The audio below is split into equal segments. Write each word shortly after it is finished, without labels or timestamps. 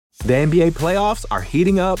The NBA playoffs are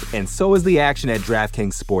heating up, and so is the action at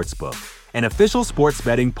DraftKings Sportsbook, an official sports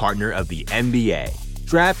betting partner of the NBA.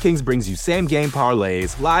 DraftKings brings you same-game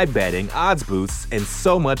parlays, live betting, odds boosts, and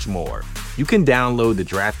so much more. You can download the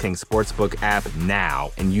DraftKings Sportsbook app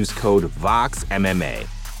now and use code VOXMMA.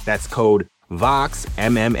 That's code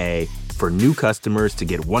VOXMMA for new customers to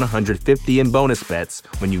get $150 in bonus bets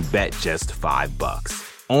when you bet just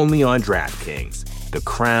 $5. Only on DraftKings. The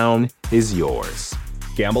crown is yours.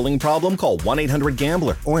 Gambling problem? Call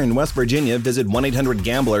 1-800-GAMBLER. Or in West Virginia, visit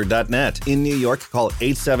 1-800-GAMBLER.net. In New York, call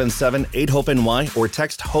 877-8-HOPE-NY or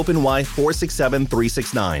text HOPE-NY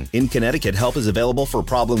 467-369. In Connecticut, help is available for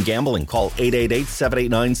problem gambling. Call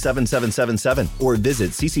 888-789-7777 or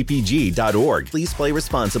visit ccpg.org. Please play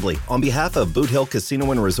responsibly. On behalf of Boot Hill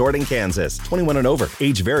Casino and Resort in Kansas, 21 and over.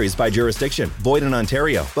 Age varies by jurisdiction. Void in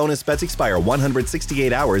Ontario. Bonus bets expire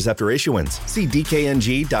 168 hours after issuance. See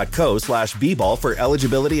dkng.co/bball for eligibility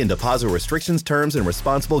and deposit restrictions, terms, and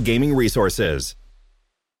responsible gaming resources.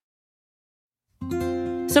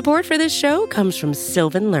 Support for this show comes from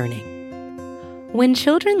Sylvan Learning. When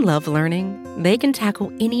children love learning, they can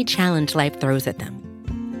tackle any challenge life throws at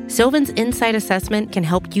them. Sylvan's Insight Assessment can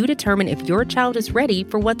help you determine if your child is ready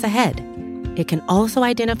for what's ahead. It can also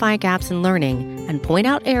identify gaps in learning and point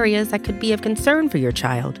out areas that could be of concern for your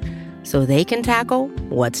child so they can tackle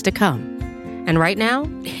what's to come. And right now,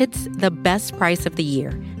 it's the best price of the year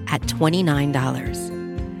at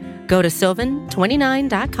 $29. Go to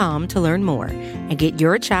sylvan29.com to learn more and get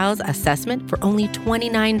your child's assessment for only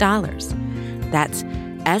 $29. That's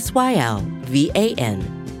SYLVAN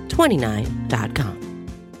 29.com.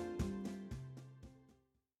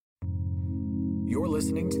 You're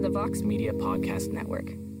listening to the Vox Media Podcast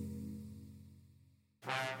Network.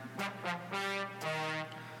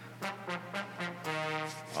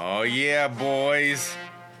 Oh yeah, boys.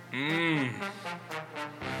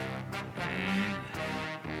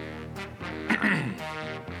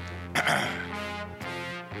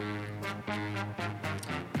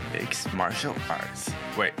 Mixed martial arts.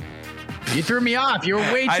 Wait. You threw me off. You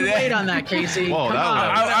were way too late on that, Casey. Whoa,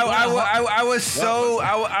 I was so.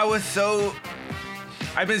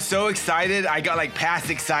 I've been so excited. I got like past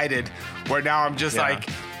excited, where now I'm just like,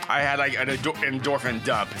 I had like an endorphin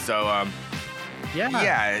dump. So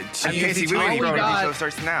yeah. Casey, we were throwing off. Show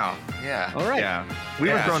starts now. Yeah. All right. Yeah. We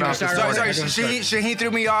were thrown off. Sorry. Shaheen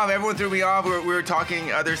threw me off. Everyone threw me off. We were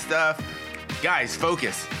talking other stuff. Guys,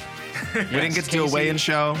 focus. We didn't get to do a weigh-in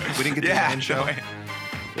show.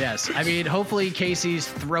 Yes. I mean, hopefully Casey's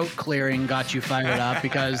throat clearing got you fired up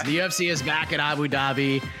because the UFC is back at Abu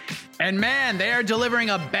Dhabi. And man, they are delivering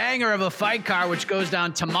a banger of a fight card, which goes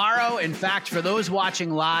down tomorrow. In fact, for those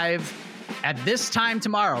watching live at this time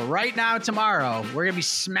tomorrow, right now tomorrow, we're going to be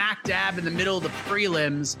smack dab in the middle of the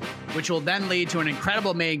prelims, which will then lead to an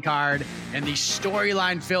incredible main card and the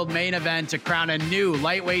storyline-filled main event to crown a new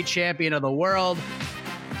lightweight champion of the world.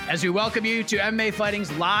 As we welcome you to MMA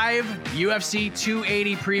Fighting's live UFC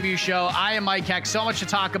 280 preview show, I am Mike Heck. So much to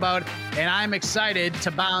talk about, and I'm excited to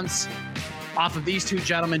bounce off of these two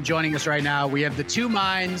gentlemen joining us right now. We have the two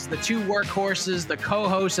minds, the two workhorses, the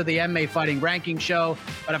co-hosts of the MMA Fighting Ranking Show.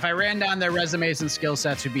 But if I ran down their resumes and skill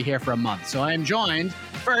sets, we'd be here for a month. So I am joined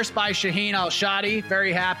first by Shaheen Al-Shadi.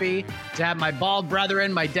 Very happy to have my bald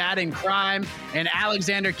brethren, my dad in crime, and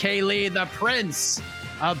Alexander K. Lee, the prince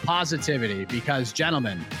of positivity. Because,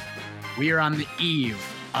 gentlemen, we are on the eve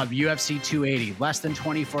of UFC 280, less than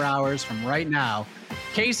 24 hours from right now.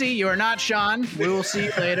 Casey, you are not Sean. We will see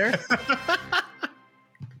you later.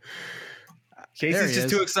 Casey's just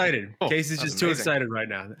too excited. Casey's just too excited right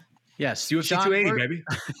now. Yes. UFC Sean, 280, baby.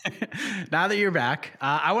 Now that you're back,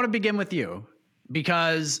 I want to begin with you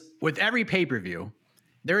because with every pay-per-view,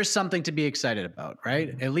 there is something to be excited about,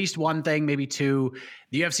 right? At least one thing, maybe two.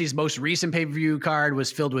 The UFC's most recent pay-per-view card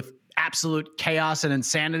was filled with absolute chaos and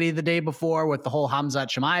insanity the day before with the whole Khamzat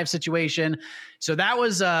Chimaev situation. So that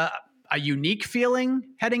was a unique feeling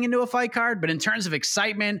heading into a fight card. But in terms of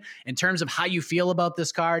excitement, in terms of how you feel about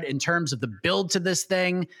this card, in terms of the build to this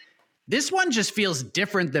thing, this one just feels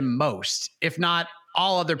different than most, if not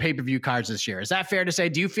all other pay-per-view cards this year. Is that fair to say?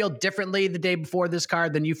 Do you feel differently the day before this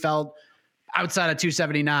card than you felt outside of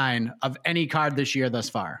 279 of any card this year thus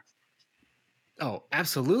far? Oh,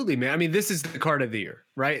 absolutely, man. I mean, this is the card of the year,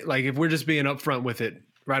 right? Like, if we're just being upfront with it,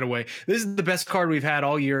 right away. This is the best card we've had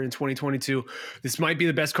all year in 2022. This might be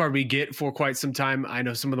the best card we get for quite some time. I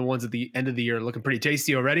know some of the ones at the end of the year are looking pretty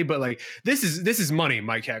tasty already, but like this is money,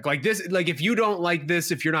 Mike Heck. Like this, like if you don't like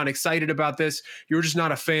this, if you're not excited about this, you're just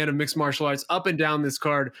not a fan of mixed martial arts. Up and down this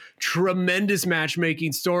card, tremendous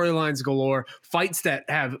matchmaking, storylines galore, fights that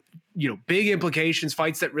have, you know, big implications,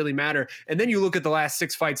 fights that really matter. And then you look at the last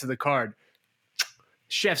 6 fights of the card.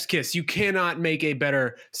 Chef's kiss. You cannot make a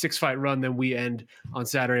better 6-fight run than we end on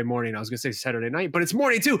Saturday morning. I was going to say Saturday night, but it's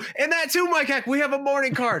morning too. And that too, Mike Heck, we have a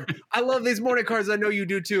morning card. I love these morning cards. I know you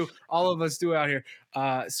do too. All of us do out here.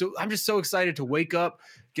 So I'm just so excited to wake up,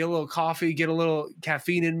 get a little coffee, get a little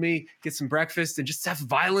caffeine in me, get some breakfast, and just have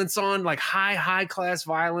violence on, like high class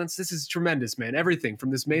violence. This is tremendous, man. Everything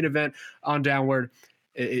from this main event on downward.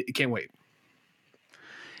 It can't wait.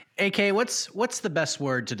 AK, what's the best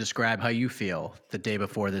word to describe how you feel the day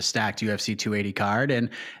before this stacked UFC 280 card? And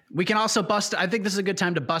we can also I think this is a good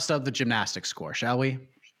time to bust out the gymnastics score, shall we?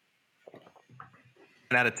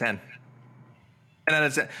 10 out of 10. 10 out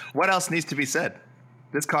of 10. What else needs to be said?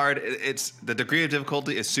 This card, it's the degree of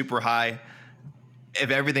difficulty is super high.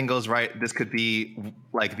 If everything goes right, this could be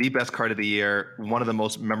like the best card of the year, one of the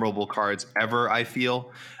most memorable cards ever, I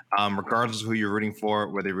feel. Regardless of who you're rooting for,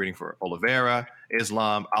 whether you're rooting for Oliveira,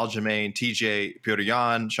 Islam, Aljamain, TJ, Petr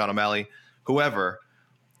Yan, Sean O'Malley, whoever,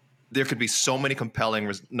 there could be so many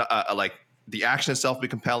compelling, like the action itself will be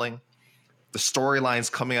compelling. The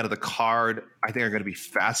storylines coming out of the card, I think, are going to be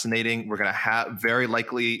fascinating. We're going to very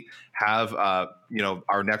likely have,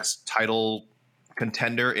 our next title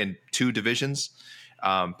contender in 2 divisions.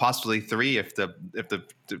 Possibly 3 if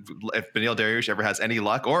Beneil Dariush ever has any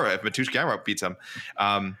luck, or if Mateusz Gamrot beats him.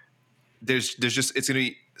 There's just, it's going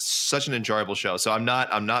to be such an enjoyable show. So I'm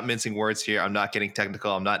not mincing words here. I'm not getting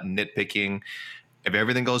technical. I'm not nitpicking. If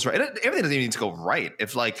everything goes right, everything doesn't even need to go right.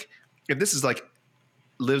 If this is like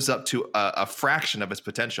lives up to a fraction of its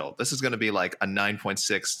potential, this is going to be like a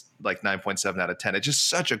 9.6, like 9.7 out of 10. It's just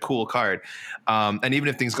such a cool card. And even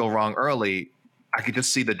if things go wrong early, I could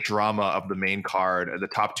just see the drama of the main card, the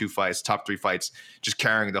top 2 fights, top 3 fights, just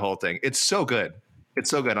carrying the whole thing. It's so good. It's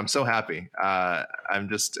so good. I'm so happy.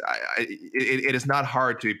 It is not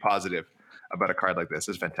hard to be positive about a card like this.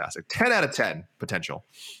 It's fantastic. 10 out of 10 potential.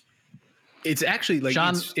 It's actually like,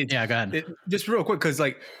 Sean, yeah, go ahead. Just real quick, because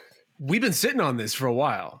like we've been sitting on this for a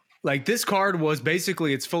while. Like this card was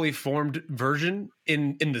basically its fully formed version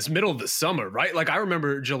in this middle of the summer, right? Like I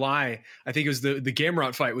remember July, I think it was the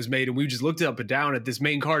Gamrot fight was made, and we just looked up and down at this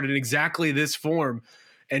main card in exactly this form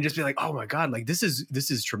and just be like, oh my God, like this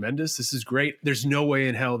is tremendous. This is great. There's no way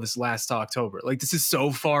in hell this lasts till October. Like this is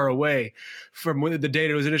so far away from when the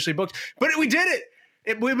date it was initially booked, but we did it.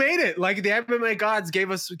 We made it. Like the MMA gods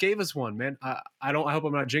gave us one, man. I hope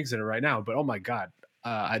I'm not jinxing it right now, but oh my God.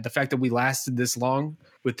 The fact that we lasted this long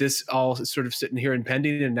with this all sort of sitting here and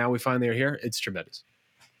pending, and now we finally are here, it's tremendous.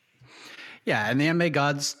 Yeah, and the MMA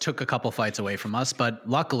gods took a couple fights away from us, but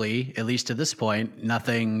luckily, at least to this point,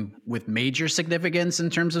 nothing with major significance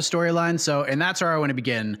in terms of storyline. So, and that's where I want to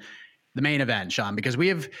begin, the main event, Sean, because we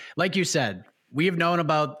have, like you said, we have known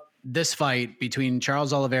about this fight between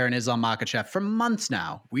Charles Oliveira and Islam Makhachev for months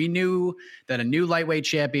now. We knew that a new lightweight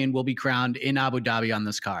champion will be crowned in Abu Dhabi on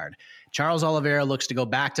this card. Charles Oliveira looks to go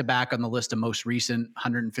back-to-back on the list of most recent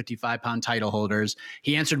 155-pound title holders.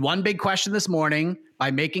 He answered one big question this morning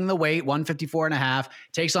by making the weight, 154.5,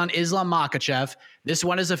 takes on Islam Makhachev. This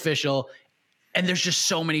one is official. And there's just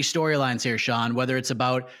so many storylines here, Sean, whether it's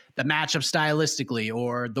about the matchup stylistically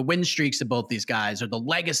or the win streaks of both these guys or the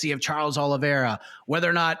legacy of Charles Oliveira, whether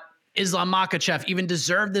or not Islam Makhachev even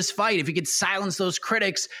deserved this fight, if he could silence those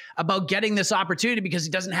critics about getting this opportunity because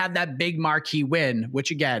he doesn't have that big marquee win,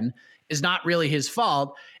 which again is not really his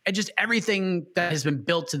fault, and just everything that has been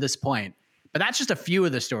built to this point. But that's just a few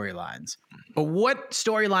of the storylines. But what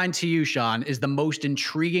storyline to you, Sean, is the most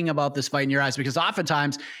intriguing about this fight in your eyes? Because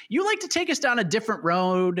oftentimes you like to take us down a different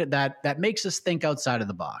road that makes us think outside of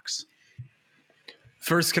the box.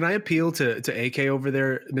 First, can I appeal to AK over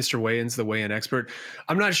there, Mr. Weigh-ins, the weigh-in expert?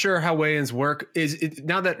 I'm not sure how weigh-ins work.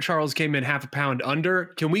 Now that Charles came in half a pound under,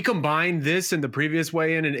 can we combine this and the previous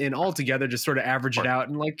weigh-in and all together just sort of average it out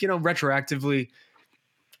and retroactively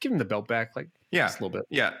give him the belt back? Just a little bit.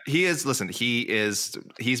 Yeah, he is. Listen, he's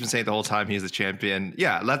been saying the whole time he's the champion.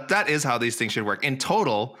 Yeah, that is how these things should work. In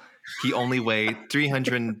total, he only weighed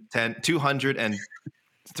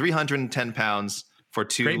 310 pounds for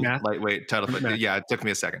 2 lightweight title fights. Yeah, it took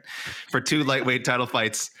me a second. For 2 lightweight title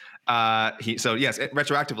fights.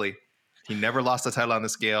 Retroactively, he never lost the title on the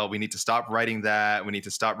scale. We need to stop writing that. We need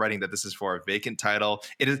to stop writing that this is for a vacant title.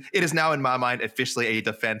 It is now, in my mind, officially a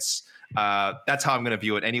defense. That's how I'm going to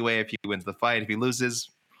view it anyway. If he wins the fight, if he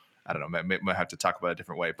loses, I don't know, might have to talk about it a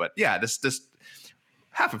different way. But yeah, this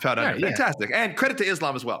half a pound under, fantastic. And credit to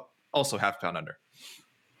Islam as well, also half a pound under.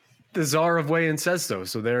 The czar of weigh-in says so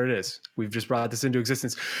there it is. We've just brought this into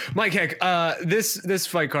existence. Mike Heck, this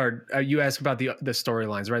fight card, you asked about the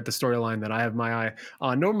storylines, right? The storyline that I have my eye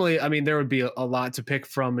on. Normally, I mean, there would be a lot to pick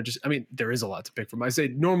from. There is a lot to pick from. I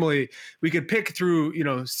say normally we could pick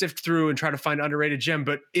through, sift through and try to find underrated gem,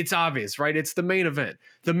 but it's obvious, right? It's the main event.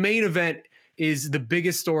 The main event is the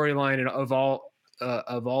biggest storyline of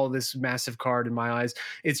all this massive card in my eyes.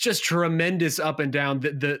 It's just tremendous up and down.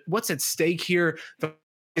 The what's at stake here,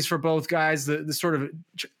 is for both guys. The sort of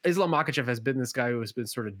Islam Makhachev has been this guy who has been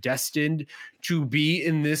sort of destined to be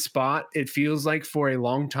in this spot. It feels like for a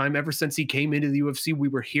long time, ever since he came into the UFC, we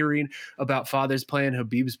were hearing about Father's plan,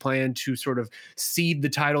 Khabib's plan to sort of cede the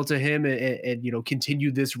title to him and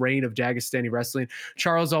continue this reign of Dagestani wrestling.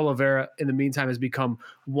 Charles Oliveira, in the meantime, has become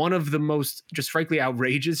one of the most just frankly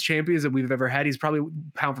outrageous champions that we've ever had. He's probably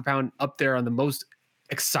pound for pound up there on the most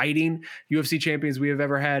exciting UFC champions we have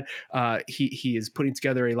ever had. He is putting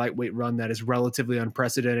together a lightweight run that is relatively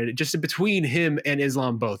unprecedented. Just in between him and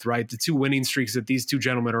Islam both, right? The two winning streaks that these two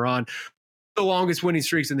gentlemen are on. The longest winning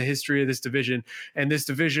streaks in the history of this division. And this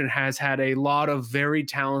division has had a lot of very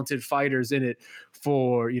talented fighters in it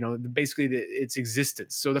for, basically its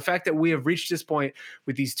existence. So the fact that we have reached this point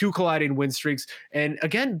with these two colliding win streaks, and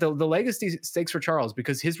again, the legacy stakes for Charles,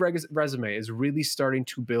 because his resume is really starting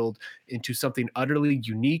to build into something utterly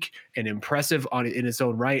unique and impressive in its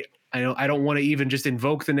own right. I don't want to even just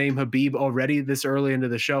invoke the name Khabib already this early into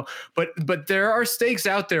the show, but there are stakes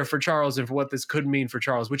out there for Charles and for what this could mean for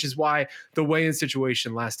Charles, which is why the weigh-in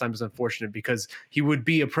situation last time was unfortunate, because he would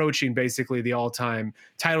be approaching basically the all-time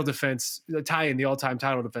title defense, tying the all-time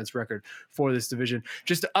title defense record for this division.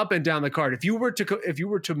 Just up and down the card, if you were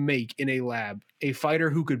to make in a lab a fighter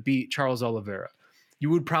who could beat Charles Oliveira, you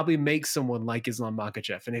would probably make someone like Islam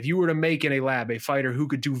Makhachev. And if you were to make in a lab a fighter who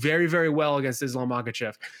could do very, very well against Islam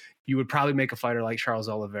Makhachev, you would probably make a fighter like Charles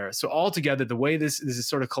Oliveira. So altogether, the way this is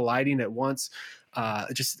sort of colliding at once,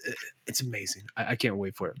 it's amazing. I can't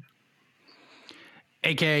wait for it.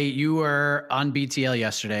 AK, you were on BTL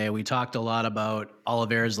yesterday. We talked a lot about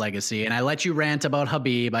Oliveira's legacy, and I let you rant about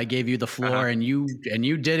Khabib. I gave you the floor, and you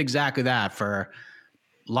did exactly that for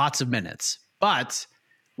lots of minutes. But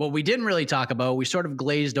what we didn't really talk about, we sort of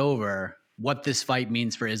glazed over what this fight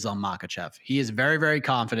means for Islam Makhachev. He is very, very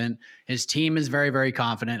confident. His team is very, very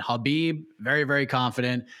confident. Khabib, very, very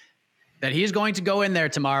confident that he's going to go in there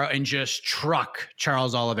tomorrow and just truck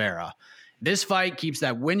Charles Oliveira. This fight keeps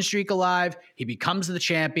that win streak alive. He becomes the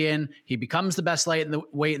champion. He becomes the best weight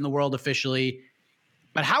in the world officially.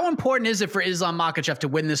 But how important is it for Islam Makhachev to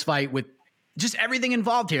win this fight with just everything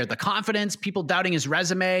involved here? The confidence, people doubting his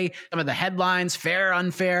resume, some of the headlines, fair,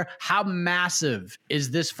 unfair. How massive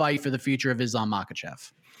is this fight for the future of Islam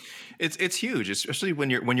Makhachev? It's huge, especially when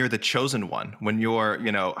you're the chosen one, when you're,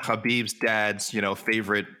 Khabib's dad's,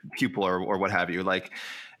 favorite pupil or what have you. Like,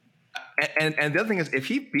 and the other thing is, if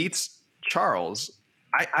he beats Charles,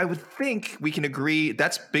 I would think we can agree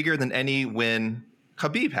that's bigger than any win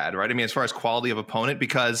Khabib had, right? I mean, as far as quality of opponent,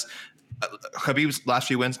 because Khabib's last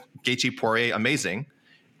few wins, Gaethje, Poirier, amazing.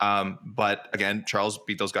 But again, Charles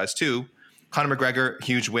beat those guys too. Conor McGregor,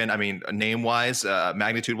 huge win. I mean, name-wise,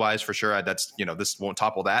 magnitude-wise, for sure. That's, this won't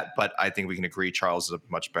topple that. But I think we can agree Charles is a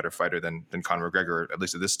much better fighter than Conor McGregor, at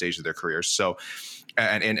least at this stage of their careers. So,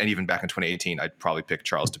 and even back in 2018, I'd probably pick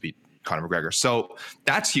Charles to beat Conor McGregor. So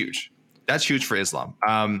that's huge. That's huge for Islam.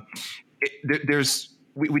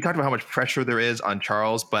 We talked about how much pressure there is on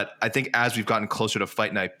Charles, but I think as we've gotten closer to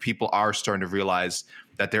fight night, people are starting to realize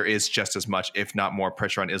that there is just as much, if not more,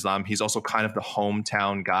 pressure on Islam. He's also kind of the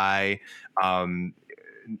hometown guy. Now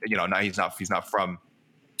he's not from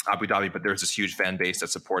Abu Dhabi, but there's this huge fan base that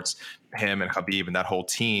supports him and Khabib and that whole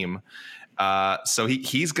team. So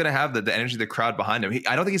he's going to have the energy of the crowd behind him.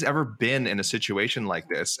 I don't think he's ever been in a situation like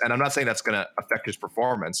this. And I'm not saying that's going to affect his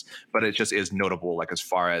performance, but it just is notable, like as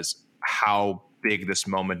far as how big this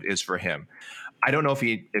moment is for him. I don't know if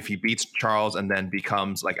he beats Charles and then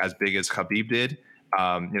becomes like as big as Khabib did.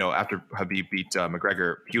 After Khabib beat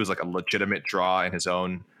McGregor, he was like a legitimate draw in his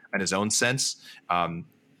own sense.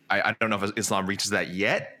 I don't know if Islam reaches that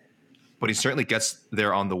yet, but he certainly gets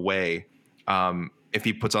there on the way. If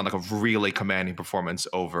he puts on like a really commanding performance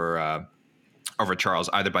over Charles,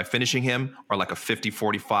 either by finishing him or like a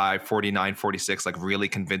 50-45, 49-46, like really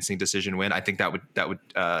convincing decision win, I think that would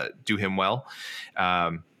do him well.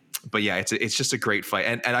 But yeah, it's just a great fight.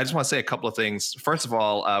 And I just want to say a couple of things. First of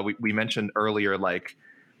all, we mentioned earlier, like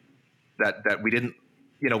that we didn't,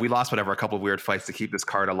 we lost a couple of weird fights to keep this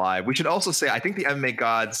card alive. We should also say, I think the MMA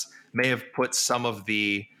gods may have put some of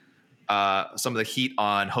the some of the heat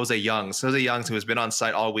on Jose Youngs. Jose Youngs, who has been on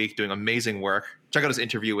site all week doing amazing work. Check out his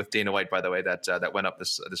interview with Dana White, by the way, that went up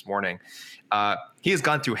this morning. He has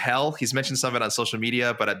gone through hell. He's mentioned some of it on social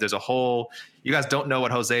media, but there's a whole – you guys don't know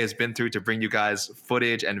what Jose has been through to bring you guys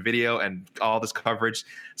footage and video and all this coverage.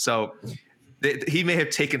 So he may have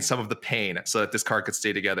taken some of the pain so that this card could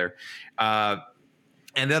stay together. And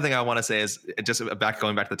the other thing I want to say is just going back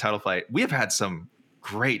to the title fight, we have had some –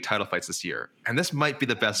 great title fights this year, and this might be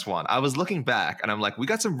the best one. I was looking back and I'm like, we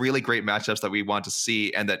got some really great matchups that we want to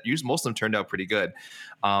see, and that most of them turned out pretty good.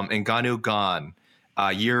 Ngannou Gane,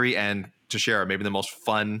 Yuri and Teixeira, maybe the most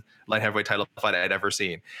fun light heavyweight title fight I'd ever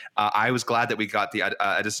seen. I was glad that we got the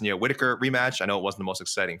Adesanya Whitaker rematch. I know it wasn't the most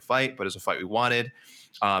exciting fight, but it was a fight we wanted.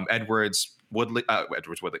 Edwards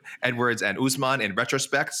and Usman in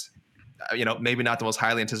retrospect, maybe not the most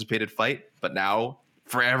highly anticipated fight, but now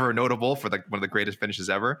forever notable for one of the greatest finishes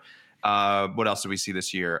ever. What else did we see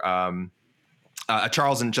this year?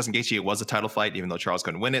 Charles and Justin Gaethje, it was a title fight, even though Charles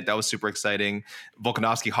couldn't win it. That was super exciting.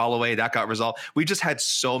 Volkanovski Holloway, that got resolved. We just had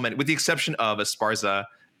so many, with the exception of Esparza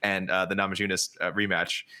and the Namajunas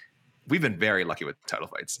rematch. We've been very lucky with title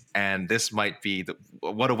fights, and this might be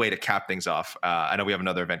what a way to cap things off. I know we have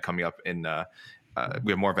another event coming up in.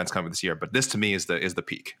 We have more events coming this year, but this to me is the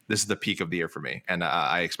peak. This is the peak of the year for me, and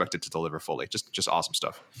I expect it to deliver fully. Just awesome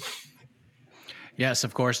stuff. Yes,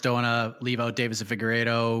 of course. Don't want to leave out Davis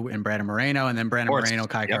Figueiredo and Brandon Moreno, and then Brandon Moreno,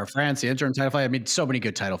 Kai Kara France, the interim title fight. I mean, so many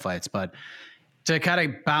good title fights. But to kind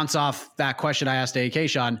of bounce off that question I asked AK,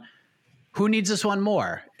 Sean, who needs this one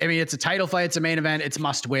more? I mean, it's a title fight. It's a main event. It's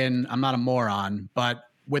must win. I'm not a moron, but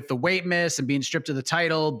with the weight miss and being stripped of the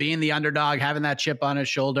title, being the underdog, having that chip on his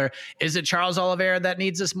shoulder, is it Charles Oliveira that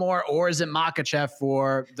needs this more, or is it Makhachev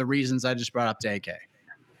for the reasons I just brought up to AK?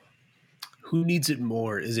 Who needs it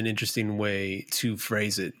more is an interesting way to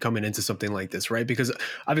phrase it coming into something like this, right? Because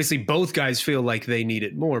obviously both guys feel like they need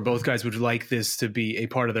it more. Both guys would like this to be a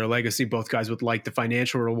part of their legacy. Both guys would like the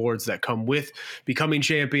financial rewards that come with becoming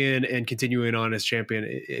champion and continuing on as champion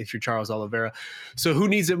if you're Charles Oliveira. So who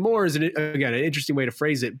needs it more is, again, an interesting way to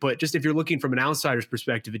phrase it. But just if you're looking from an outsider's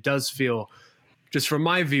perspective, it does feel, just from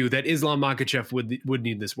my view, that Islam Makhachev would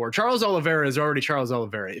need this more. Charles Oliveira is already Charles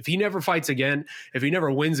Oliveira. If he never fights again, if he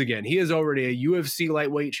never wins again, he is already a UFC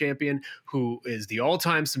lightweight champion who is the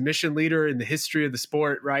all-time submission leader in the history of the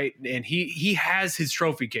sport, right? And he has his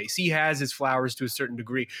trophy case. He has his flowers to a certain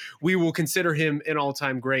degree. We will consider him an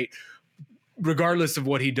all-time great, regardless of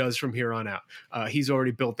what he does from here on out. He's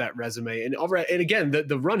already built that resume. And again,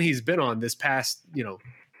 the run he's been on this past,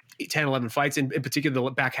 10, 11 fights, in particular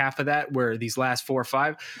the back half of that, where these last 4 or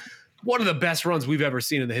 5, one of the best runs we've ever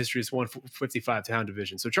seen in the history is 155-pound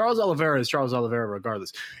division. So Charles Oliveira is Charles Oliveira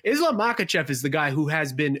regardless. Islam Makhachev is the guy who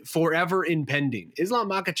has been forever impending. Islam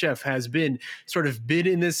Makhachev has been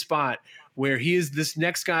in this spot where he is this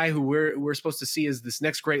next guy who we're supposed to see as this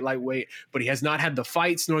next great lightweight, but he has not had the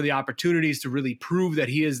fights nor the opportunities to really prove that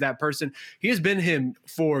he is that person. He has been him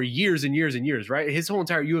for years and years and years, right? His whole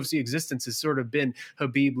entire UFC existence has sort of been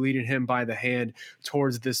Khabib leading him by the hand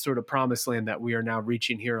towards this sort of promised land that we are now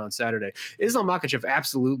reaching here on Saturday. Islam Makhachev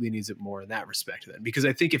absolutely needs it more in that respect then, because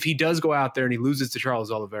I think if he does go out there and he loses to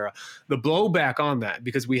Charles Oliveira, the blowback on that,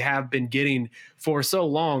 because we have been getting for so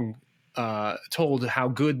long told how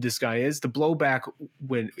good this guy is, the blowback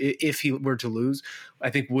if he were to lose, I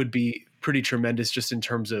think would be pretty tremendous, just in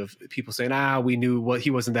terms of people saying, we knew he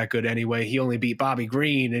wasn't that good anyway. He only beat Bobby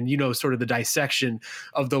Green, and sort of the dissection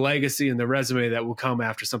of the legacy and the resume that will come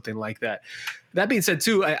after something like that. That being said,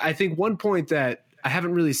 too, I think one point that I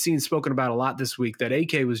haven't really seen spoken about a lot this week that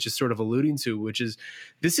AK was just sort of alluding to, which is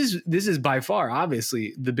this is by far,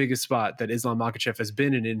 obviously, the biggest spot that Islam Makhachev has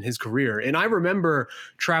been in his career. And I remember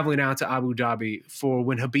traveling out to Abu Dhabi for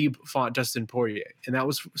when Khabib fought Dustin Poirier. And that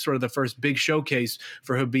was sort of the first big showcase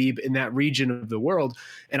for Khabib in that region of the world.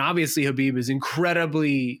 And obviously Khabib is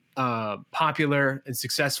incredibly popular and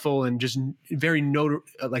successful, and just very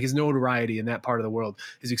his notoriety in that part of the world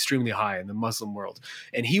is extremely high in the Muslim world.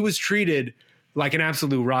 And he was treated like an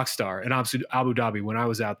absolute rock star in Abu Dhabi when I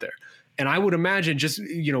was out there. And I would imagine just,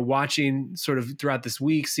 watching sort of throughout this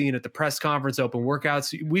week, seeing at the press conference, open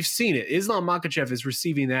workouts, we've seen it. Islam Makhachev is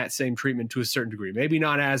receiving that same treatment to a certain degree. Maybe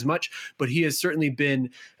not as much, but he has certainly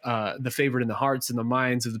been the favorite in the hearts and the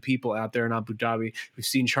minds of the people out there in Abu Dhabi. We've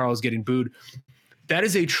seen Charles getting booed. That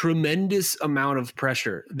is a tremendous amount of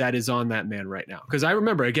pressure that is on that man right now. Because I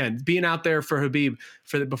remember, again, being out there for Khabib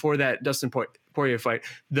before that Dustin Poirier fight,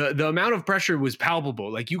 the amount of pressure was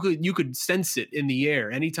palpable. Like you could sense it in the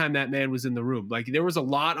air anytime that man was in the room. Like there was a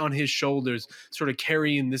lot on his shoulders, sort of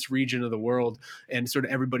carrying this region of the world and sort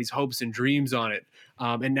of everybody's hopes and dreams on it.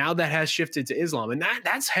 And now that has shifted to Islam, and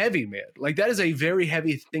that's heavy, man. Like that is a very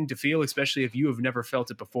heavy thing to feel, especially if you have never felt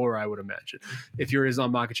it before. I would imagine if you're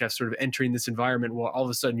Islam Makhachev, sort of entering this environment, well, all of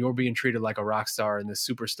a sudden you're being treated like a rock star and this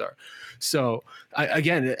superstar. So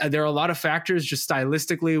again, there are a lot of factors just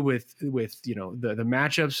stylistically with the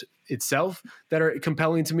matchups itself that are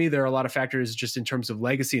compelling to me. There are a lot of factors just in terms of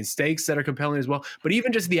legacy and stakes that are compelling as well. But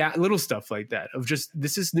even just the little stuff like that of just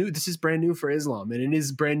this is new, this is brand new for Islam, and it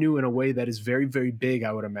is brand new in a way that is very, very big,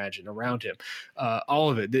 I would imagine, around him. All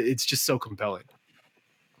of it, it's just so compelling.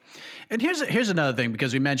 And here's another thing,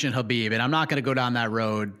 because we mentioned Khabib, and I'm not going to go down that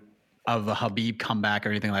road of a Khabib comeback or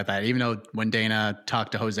anything like that. Even though when Dana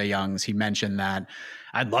talked to Jose Youngs, he mentioned that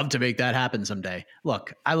I'd love to make that happen someday.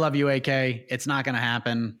 Look, I love you, AK. It's not going to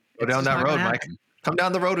happen. Go down that road, Mike. Come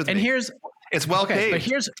down the road with me. And it's well paved.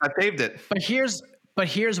 I paved it. But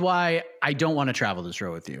here's why I don't want to travel this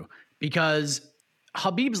road with you, because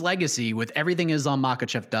Khabib's legacy with everything Islam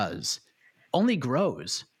Makhachev does only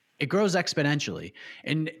grows. It grows exponentially.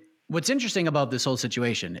 And what's interesting about this whole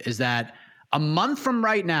situation is that a month from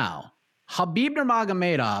right now, Khabib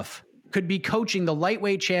Nurmagomedov could be coaching the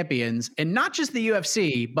lightweight champions, and not just the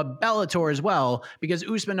UFC, but Bellator as well, because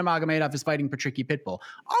Usman Nurmagomedov is fighting Patricky Pitbull.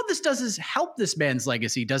 All this does is help this man's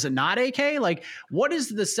legacy, does it not, AK? Like, what is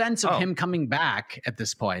the sense of him coming back at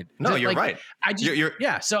this point? No, you're right. My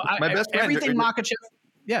best friend, everything Makhachev,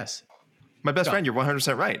 yes. My best friend, you're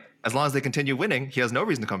 100% right. As long as they continue winning, he has no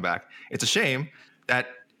reason to come back. It's a shame that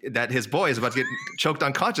his boy is about to get choked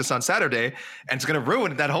unconscious on Saturday, and it's going to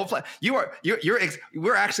ruin that whole plan.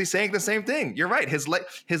 We're actually saying the same thing. You're right. His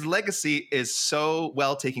legacy is so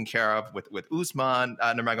well taken care of with Usman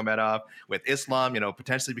Nurmagomedov, with Islam,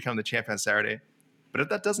 potentially becoming the champion on Saturday. But if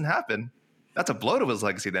that doesn't happen, that's a blow to his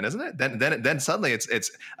legacy, then, isn't it? Then suddenly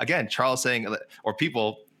it's again Charles saying, or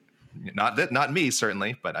people, not me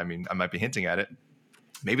certainly, but I mean I might be hinting at it.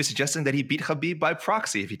 Maybe suggesting that he beat Khabib by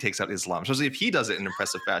proxy if he takes out Islam, especially if he does it in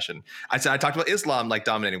impressive fashion. I talked about Islam like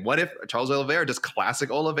dominating. What if Charles Oliveira does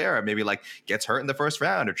classic Oliveira, maybe like gets hurt in the first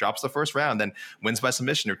round or drops the first round, then wins by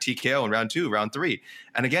submission or TKO in round 2, round 3.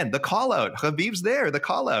 And again, the call out, Khabib's there, the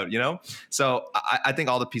call out, So I think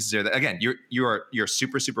all the pieces are there. Again, you're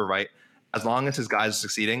super, super right. As long as his guys are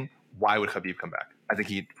succeeding, why would Khabib come back? I think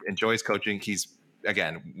he enjoys coaching. He's,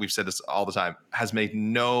 again, we've said this all the time, has made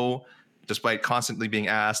despite constantly being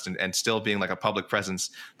asked and still being like a public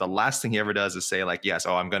presence, the last thing he ever does is say like, yes,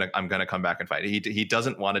 I'm gonna come back and fight. He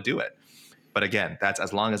doesn't want to do it. But again, that's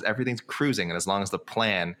as long as everything's cruising and as long as the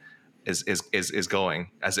plan is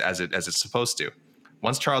going as it's supposed to.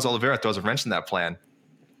 Once Charles Oliveira throws a wrench in that plan,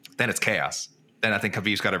 then it's chaos. Then I think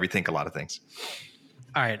Khabib's got to rethink a lot of things.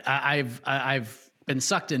 All right, I've been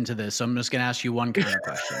sucked into this, so I'm just gonna ask you one kind of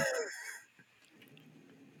question.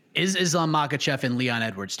 Is Islam Makhachev in Leon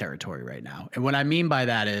Edwards territory right now? And what I mean by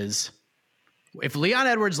that is, if Leon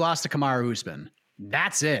Edwards lost to Kamaru Usman,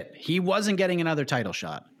 that's it. He wasn't getting another title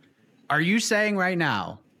shot. Are you saying right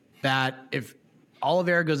now that if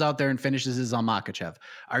Oliveira goes out there and finishes Islam Makhachev,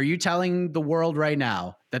 are you telling the world right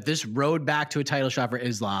now that this road back to a title shot for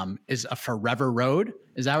Islam is a forever road?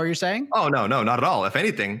 Is that what you're saying? Oh, no, not at all. If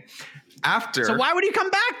anything, after... So why would he come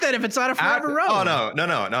back then if it's not a forever road? Oh,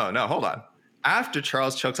 no. Hold on. After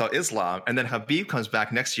Charles chokes out Islam, and then Khabib comes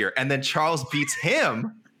back next year, and then Charles beats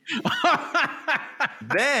him,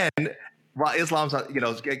 then while Islam's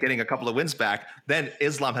getting a couple of wins back, then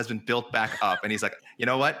Islam has been built back up, and he's like, you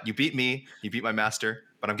know what? You beat me, you beat my master,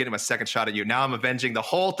 but I'm getting my second shot at you. Now I'm avenging the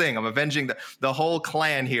whole thing. I'm avenging the whole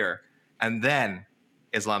clan here, and then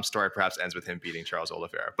Islam's story perhaps ends with him beating Charles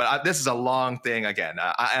Oliveira. But this is a long thing again.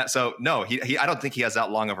 So no, I don't think he has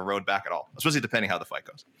that long of a road back at all, especially depending how the fight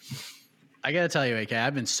goes. I got to tell you, AK,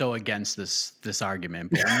 I've been so against this argument,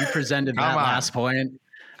 but when you presented that last point,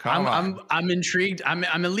 I'm intrigued. I'm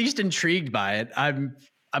at least intrigued by it. I'm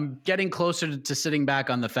getting closer to sitting back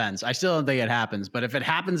on the fence. I still don't think it happens, but if it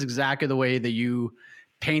happens exactly the way that you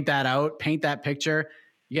paint that picture,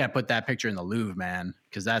 you got to put that picture in the Louvre, man,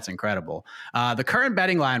 because that's incredible. The current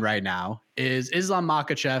betting line right now is Islam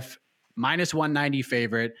Makhachev -190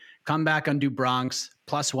 favorite. Come back on Du Bronx,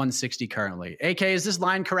 +160 currently. AK, is this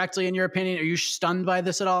line correctly in your opinion? Are you stunned by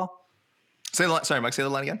this at all? Sorry, Mike, say the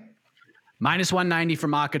line again. -190 for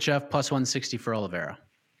Makhachev, +160 for Oliveira.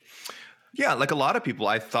 Yeah, like a lot of people,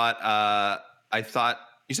 I thought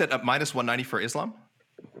you said -190 for Islam?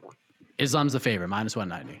 Islam's the favorite,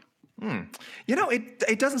 -190.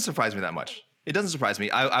 It doesn't surprise me that much. It doesn't surprise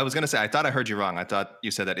me. I was going to say, I thought I heard you wrong. I thought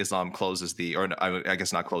you said that Islam closes I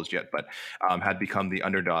guess not closed yet, but had become the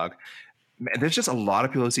underdog. Man, there's just a lot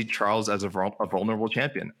of people who see Charles as a vulnerable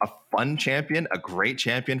champion, a fun champion, a great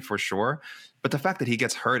champion for sure. But the fact that he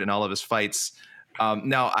gets hurt in all of his fights.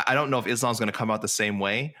 Now, I don't know if Islam's going to come out the same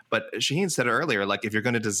way, but Shaheen said it earlier, like if you're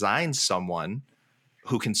going to design someone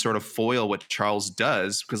who can sort of foil what Charles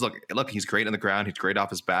does, because look, he's great on the ground, he's great off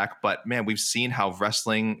his back, but man, we've seen how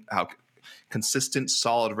consistent,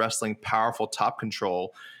 solid wrestling, powerful top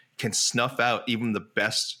control can snuff out even the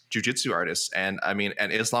best jiu-jitsu artists. And I mean,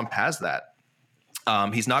 and Islam has that.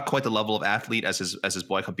 He's not quite the level of athlete as his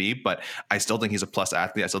boy Khabib, but I still think he's a plus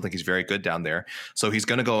athlete. I still think he's very good down there. So he's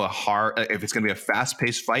going to go if it's going to be a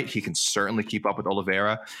fast-paced fight, he can certainly keep up with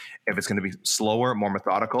Oliveira. If it's going to be slower, more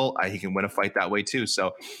methodical, he can win a fight that way too.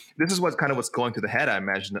 So this is what's going through the head, I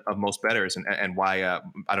imagine, of most bettors, and why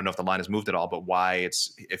I don't know if the line has moved at all, but why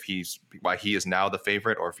he is now the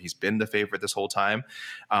favorite, or if he's been the favorite this whole time.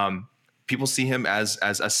 People see him as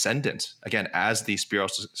ascendant, again, as the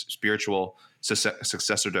spiritual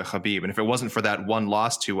successor to Khabib. And if it wasn't for that one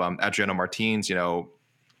loss to Adriano Martins,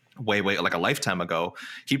 way like a lifetime ago,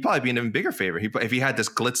 he'd probably be an even bigger favorite. If he had this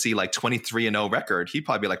glitzy like 23-0 record, he'd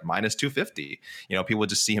probably be like minus 250. People would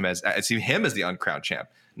just see him as the uncrowned champ,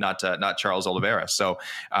 not Charles Oliveira. So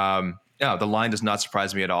yeah, the line does not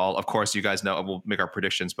surprise me at all. Of course, you guys know we'll make our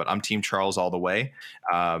predictions, but I'm Team Charles all the way.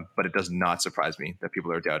 But it does not surprise me that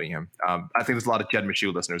people are doubting him. I think there's a lot of Jed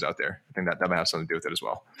Meshew listeners out there. I think that might have something to do with it as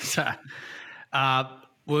well.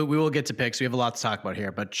 We will get to picks. We have a lot to talk about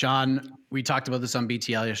here. But Sean, we talked about this on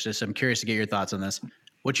BTL yesterday, so I'm curious to get your thoughts on this.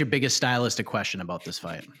 What's your biggest stylistic question about this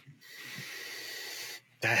fight?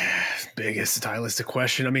 Biggest stylistic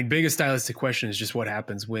question. I mean, biggest stylistic question is just what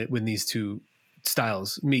happens when these two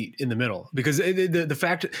styles meet in the middle, because the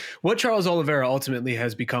fact what Charles Oliveira ultimately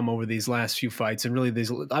has become over these last few fights, and really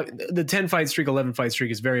the 10 fight streak, 11 fight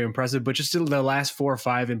streak is very impressive, but just the last 4 or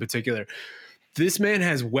 5 in particular, this man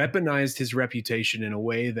has weaponized his reputation in a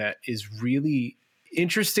way that is really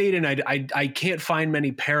interesting, and I can't find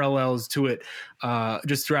many parallels to it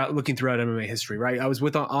just looking throughout MMA history, right? I was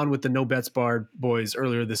on with the No Bets Barred boys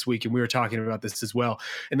earlier this week, and we were talking about this as well.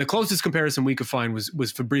 And the closest comparison we could find was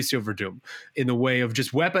Fabricio Verdum, in the way of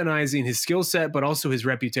just weaponizing his skill set, but also his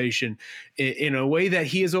reputation in a way that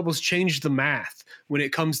he has almost changed the math when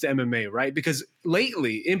it comes to MMA, right? Because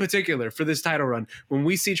lately, in particular, for this title run, when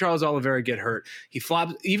we see Charles Oliveira get hurt, he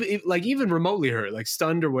flops, even remotely hurt, like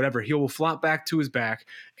stunned or whatever, he will flop back to his back,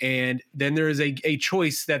 and then there is a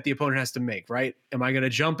choice that the opponent has to make, right? Am I going to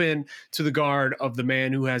jump in to the guard of the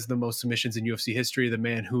man who has the most submissions in UFC history, the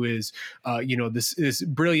man who is, this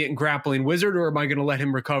brilliant grappling wizard, or am I going to let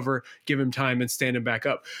him recover, give him time, and stand him back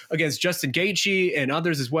up? Against Justin Gaethje and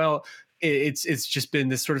others as well, it's just been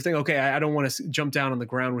this sort of thing. Okay, I don't want to jump down on the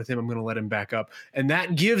ground with him. I'm going to let him back up. And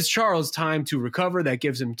that gives Charles time to recover. That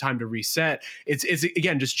gives him time to reset. It's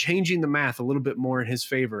again, just changing the math a little bit more in his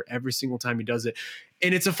favor every single time he does it.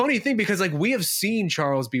 And it's a funny thing because, like, we have seen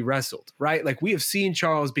Charles be wrestled, right? Like, we have seen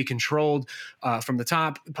Charles be controlled from the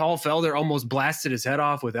top. Paul Felder almost blasted his head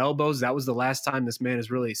off with elbows. That was the last time this man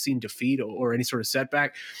has really seen defeat or any sort of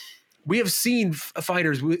setback. We have seen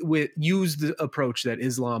fighters use the approach that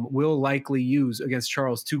Islam will likely use against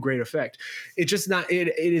Charles to great effect. It's just not,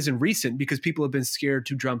 it isn't recent because people have been scared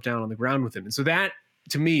to jump down on the ground with him. And so that,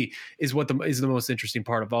 to me, is what is the most interesting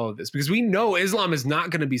part of all of this, because we know Islam is not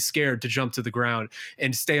going to be scared to jump to the ground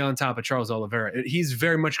and stay on top of Charles Oliveira. He's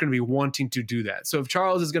very much going to be wanting to do that. So if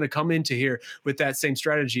Charles is going to come into here with that same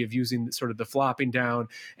strategy of using sort of the flopping down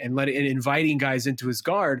and inviting guys into his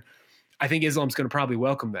guard, I think Islam's going to probably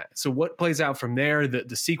welcome that. So what plays out from there,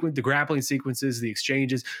 the sequence, the grappling sequences, the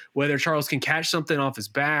exchanges, whether Charles can catch something off his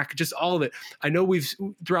back, just all of it. I know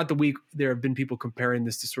throughout the week, there have been people comparing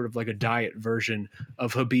this to sort of like a diet version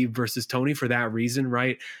of Khabib versus Tony for that reason,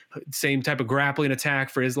 right? Same type of grappling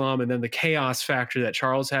attack for Islam, and then the chaos factor that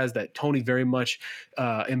Charles has that Tony very much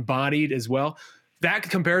embodied as well. That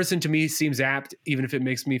comparison to me seems apt, even if it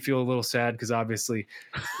makes me feel a little sad, because obviously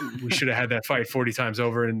we should have had that fight 40 times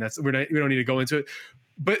over, and we don't need to go into it.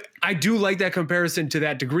 But I do like that comparison to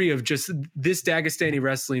that degree of just this Dagestani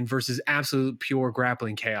wrestling versus absolute pure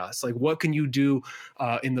grappling chaos. Like, what can you do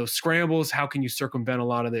in those scrambles? How can you circumvent a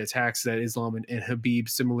lot of the attacks that Islam and Khabib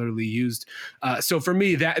similarly used? So for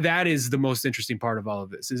me, that is the most interesting part of all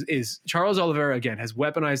of this is Charles Oliveira, again, has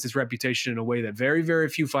weaponized his reputation in a way that very, very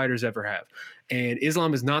few fighters ever have. And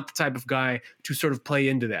Islam is not the type of guy to sort of play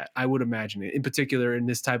into that, I would imagine, in particular in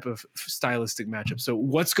this type of stylistic matchup. So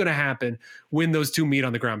what's going to happen when those two meet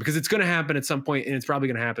on the ground? Because it's going to happen at some point, and it's probably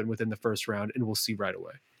going to happen within the first round, and we'll see right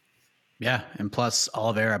away. Yeah, and plus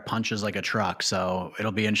Oliveira punches like a truck, so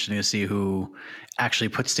it'll be interesting to see who actually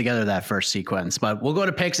puts together that first sequence. But we'll go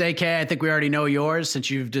to picks, AK. I think we already know yours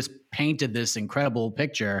since you've just painted this incredible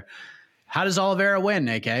picture. How does Oliveira win,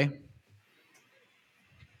 AK?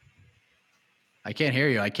 I can't hear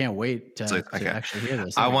you. I can't wait to actually hear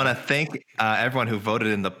this. I want to thank everyone who voted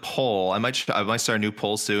in the poll. I might start a new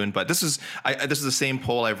poll soon, but this is the same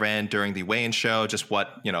poll I ran during the weigh-in show. Just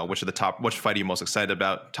which fight are you most excited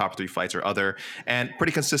about? Top 3 fights or other, and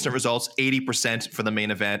pretty consistent results. 80% for the main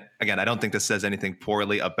event. Again, I don't think this says anything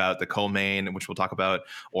poorly about the co-main, which we'll talk about,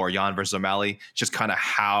 or Jan versus O'Malley. Just kind of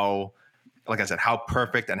how, like I said, how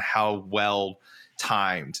perfect and how well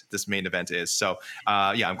timed this main event is. So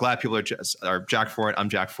I'm glad people are jacked for it. I'm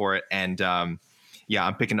jacked for it. And I'm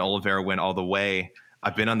picking Oliveira win all the way.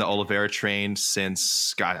 I've been on the Oliveira train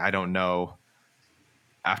since, God, I don't know,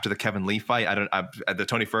 after the Kevin Lee fight. The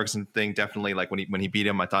Tony Ferguson thing, definitely, like when he beat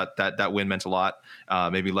him, I thought that win meant a lot.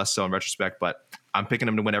 Maybe less so in retrospect, but I'm picking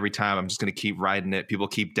him to win every time. I'm just going to keep riding it. People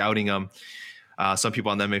keep doubting him. Some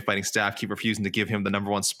people on the MMA Fighting staff keep refusing to give him the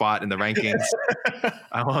number 1 spot in the rankings.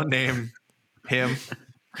 I won't name him.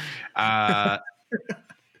 I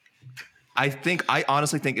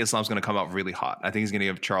honestly think Islam's going to come out really hot. I think he's going to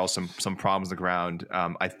give Charles some problems on the ground.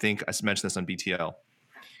 I think I mentioned this on BTL.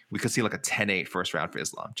 We could see like a 10-8 first round for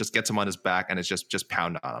Islam. Just gets him on his back and it's just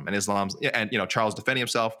pound on him. And Islam's, and Charles defending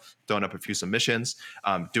himself, throwing up a few submissions,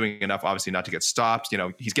 doing enough obviously not to get stopped.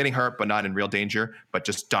 He's getting hurt, but not in real danger. But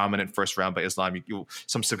just dominant first round by Islam.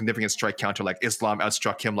 Some significant strike counter, like Islam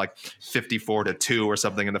outstruck him like 54-2 or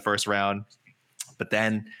something in the first round. But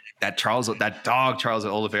then that dog Charles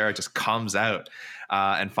Oliveira just comes out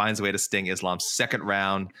and finds a way to sting Islam's second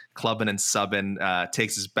round, clubbing and subbing,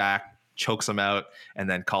 takes his back, chokes him out, and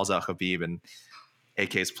then calls out Khabib, and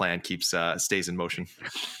AK's plan stays in motion.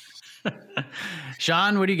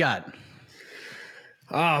 Sean, what do you got?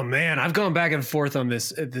 Oh man, I've gone back and forth on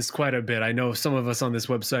this quite a bit. I know some of us on this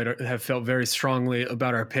website have felt very strongly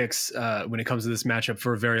about our picks when it comes to this matchup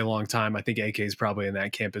for a very long time. I think AK is probably in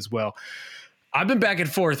that camp as well. I've been back and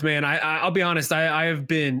forth, man. I'll be honest. I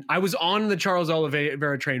was on the Charles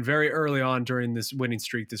Oliveira train very early on during this winning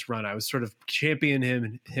streak, this run. I was sort of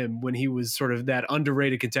championing him when he was sort of that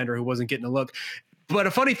underrated contender who wasn't getting a look. But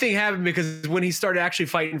a funny thing happened because when he started actually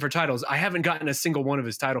fighting for titles, I haven't gotten a single one of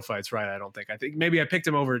his title fights right, I don't think. I think maybe I picked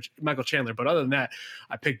him over Michael Chandler. But other than that,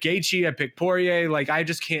 I picked Gaethje, I picked Poirier. Like, I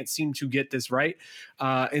just can't seem to get this right.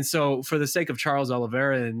 And so for the sake of Charles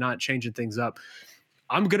Oliveira and not changing things up,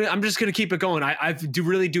 I'm just gonna keep it going. I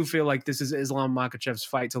really do feel like this is Islam Makhachev's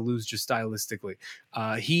fight to lose, just stylistically.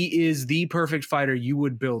 He is the perfect fighter you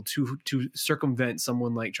would build to circumvent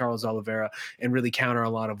someone like Charles Oliveira and really counter a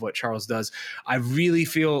lot of what Charles does. I really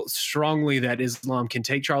feel strongly that Islam can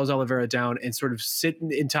take Charles Oliveira down and sort of sit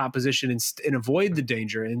in top position and avoid the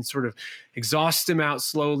danger and sort of exhaust him out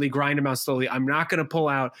slowly, grind him out slowly. I'm not going to pull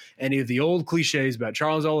out any of the old cliches about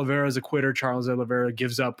Charles Oliveira is a quitter. Charles Oliveira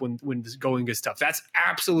gives up when going gets tough. That's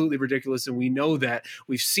absolutely ridiculous, and we know that.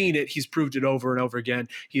 We've seen it. He's proved it over and over again.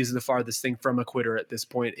 He is the farthest thing from a quitter at this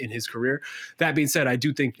point in his career. That being said, I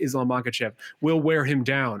do think Islam Makhachev will wear him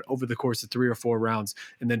down over the course of 3 or 4 rounds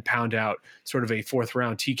and then pound out sort of a 4th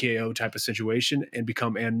round TKO type of situation and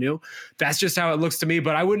become new. That's just how it looks to me,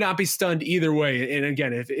 but I would not be stunned either way. And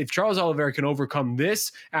again, if Charles Oliveira can overcome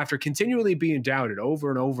this after continually being doubted over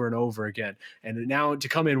and over and over again, and now to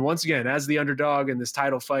come in once again as the underdog in this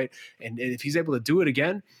title fight, and if he's able to do it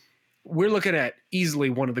again, we're looking at easily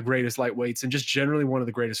one of the greatest lightweights and just generally one of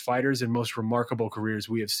the greatest fighters and most remarkable careers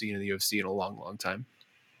we have seen in the UFC in a long, long time.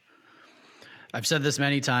 I've said this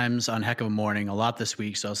many times on Heck of a Morning, a lot this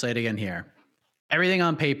week, so I'll say it again here. Everything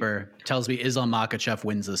on paper tells me Islam Makhachev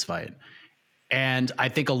wins this fight. And I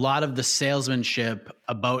think a lot of the salesmanship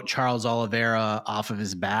about Charles Oliveira off of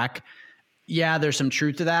his back, yeah, there's some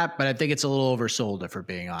truth to that, but I think it's a little oversold, if we're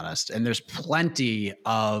being honest. And there's plenty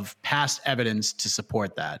of past evidence to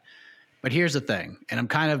support that. But here's the thing, and I'm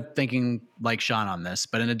kind of thinking like Sean on this,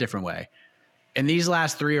 but in a different way. In these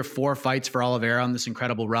last 3 or 4 fights for Oliveira on this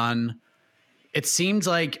incredible run, it seems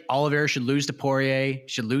like Oliveira should lose to Poirier,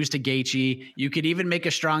 should lose to Gaethje. You could even make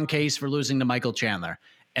a strong case for losing to Michael Chandler.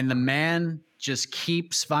 And the man just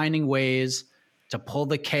keeps finding ways to pull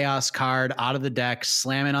the chaos card out of the deck,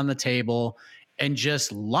 slam it on the table, and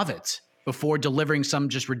just love it before delivering some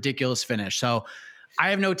just ridiculous finish. So I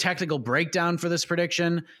have no technical breakdown for this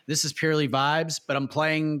prediction. This is purely vibes, but I'm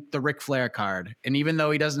playing the Ric Flair card. And even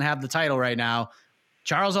though he doesn't have the title right now,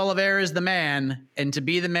 Charles Oliveira is the man, and to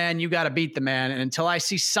be the man, you got to beat the man. And until I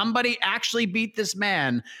see somebody actually beat this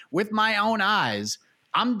man with my own eyes,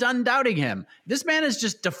 I'm done doubting him. This man is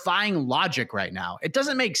just defying logic right now. It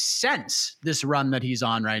doesn't make sense, this run that he's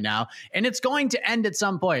on right now, and it's going to end at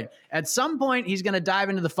some point. At some point, he's going to dive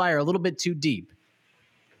into the fire a little bit too deep.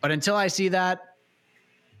 But until I see that,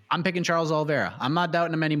 I'm picking Charles Oliveira. I'm not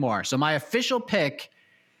doubting him anymore. So my official pick,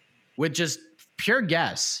 with just pure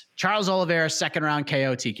guess, Charles Oliveira, second round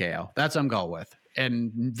KO TKO. That's what I'm going with.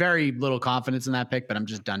 And very little confidence in that pick, but I'm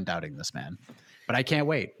just done doubting this man. But I can't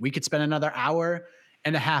wait. We could spend another hour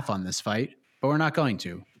and a half on this fight, but we're not going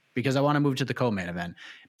to, because I want to move to the co-main event.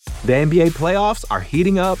 The NBA playoffs are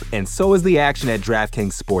heating up, and so is the action at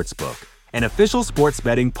DraftKings Sportsbook, an official sports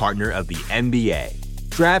betting partner of the NBA.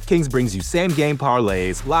 DraftKings brings you same-game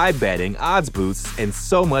parlays, live betting, odds boosts, and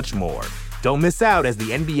so much more. Don't miss out as the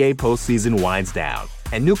NBA postseason winds down.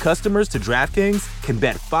 And new customers to DraftKings can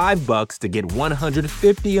bet $5 to get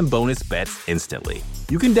 $150 in bonus bets instantly.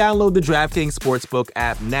 You can download the DraftKings Sportsbook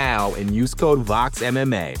app now and use code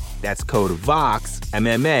VOXMMA. That's code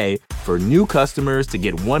VOXMMA for new customers to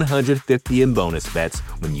get $150 in bonus bets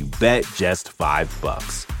when you bet just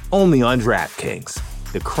 $5. Only on DraftKings.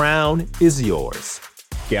 The crown is yours.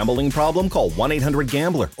 Gambling problem? Call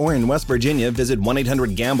 1-800-GAMBLER. Or in West Virginia, visit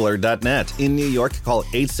 1-800-GAMBLER.net. In New York, call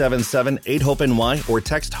 877-8-HOPE-NY or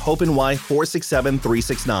text HOPE-NY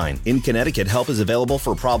 467-369. In Connecticut, help is available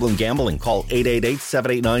for problem gambling. Call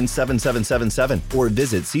 888-789-7777 or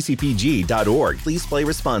visit ccpg.org. Please play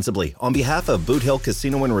responsibly. On behalf of Boot Hill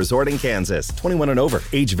Casino and Resort in Kansas, 21 and over.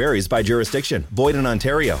 Age varies by jurisdiction. Void in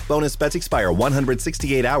Ontario. Bonus bets expire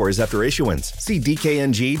 168 hours after issuance. See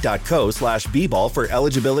dkng.co/bball for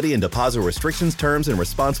eligibility and deposit restrictions, terms, and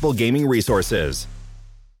responsible gaming resources.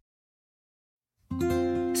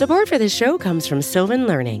 Support for this show comes from Sylvan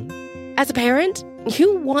Learning. As a parent,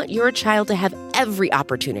 you want your child to have every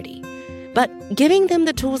opportunity, but giving them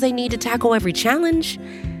the tools they need to tackle every challenge,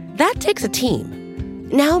 that takes a team.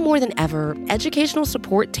 Now more than ever, educational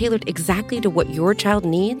support tailored exactly to what your child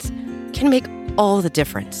needs can make all the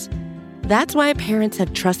difference. That's why parents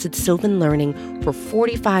have trusted Sylvan Learning for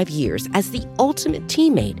 45 years as the ultimate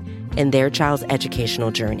teammate in their child's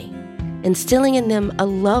educational journey, instilling in them a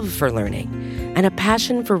love for learning and a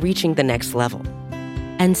passion for reaching the next level.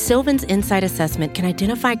 And Sylvan's Insight Assessment can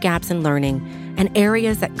identify gaps in learning and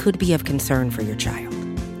areas that could be of concern for your child.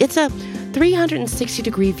 It's a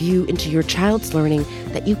 360-degree view into your child's learning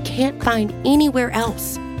that you can't find anywhere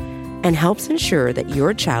else, and helps ensure that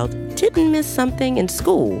your child didn't miss something in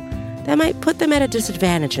school that might put them at a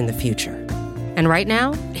disadvantage in the future. And right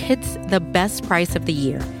now, it's the best price of the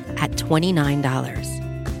year at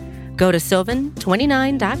 $29. Go to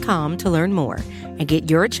sylvan29.com to learn more and get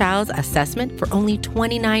your child's assessment for only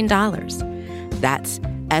 $29. That's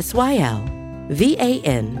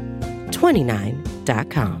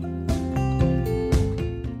SYLVAN29.com.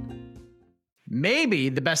 Maybe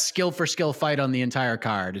the best skill for skill fight on the entire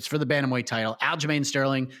card. It's for the bantamweight title. Aljamain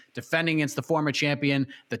Sterling defending against the former champion,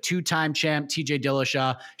 the two-time champ, TJ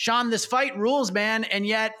Dillashaw. Sean, this fight rules, man. And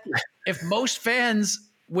yet, if most fans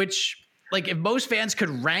could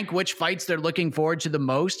rank which fights they're looking forward to the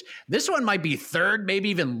most, this one might be third, maybe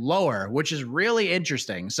even lower, which is really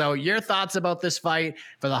interesting. So your thoughts about this fight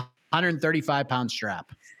for the 135-pound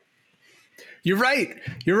strap? You're right.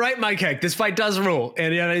 You're right, Mike Heck. This fight does rule,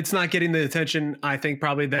 and it's not getting the attention I think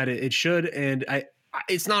probably that it should. And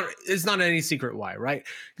it's not any secret why, right?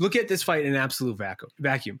 Look at this fight in an absolute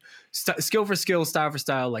vacuum. Skill for skill, style for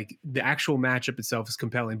style, like the actual matchup itself is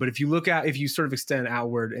compelling. But if you sort of extend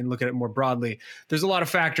outward and look at it more broadly, there's a lot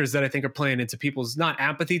of factors that I think are playing into people's not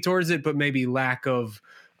apathy towards it, but maybe lack of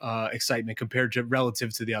excitement compared to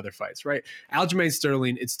relative to the other fights, right? Aljamain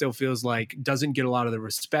Sterling, it still feels like doesn't get a lot of the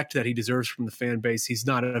respect that he deserves from the fan base. He's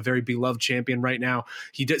not a very beloved champion right now.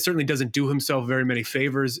 He certainly doesn't do himself very many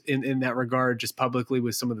favors in that regard, just publicly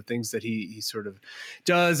with some of the things that he sort of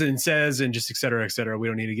does and says and just et cetera, et cetera. We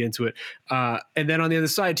don't need to get into it. And then on the other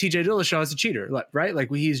side, TJ Dillashaw is a cheater, right?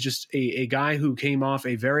 Like he's just a guy who came off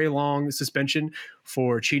a very long suspension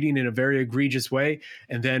for cheating in a very egregious way,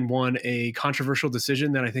 and then won a controversial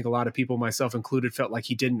decision that I think a lot of people, myself included, felt like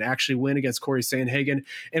he didn't actually win against Corey Sandhagen.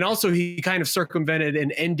 And also he kind of circumvented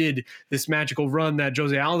and ended this magical run that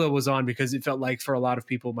Jose Aldo was on, because it felt like for a lot of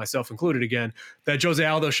people, myself included again, that Jose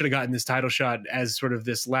Aldo should have gotten this title shot as sort of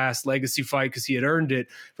this last legacy fight because he had earned it,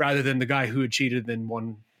 rather than the guy who had cheated then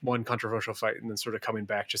won one controversial fight and then sort of coming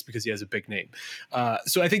back just because he has a big name.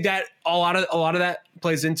 So I think that a lot of that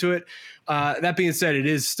plays into it. That being said, it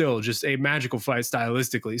is still just a magical fight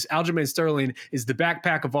stylistically. Aljamain Sterling is the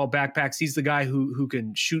backpack of all backpacks. He's the guy who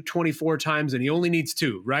can shoot 24 times and he only needs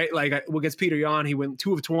 2, right? Like against Peter Yan, he went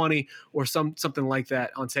 2 of 20 or something like that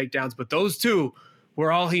on takedowns. But those 2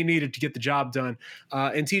 were all he needed to get the job done.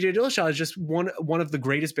 And TJ Dillashaw is just one of the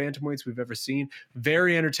greatest bantamweights we've ever seen.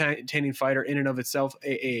 Very entertaining fighter in and of itself,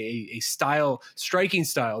 a striking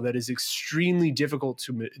style that is extremely difficult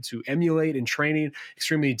to emulate in training,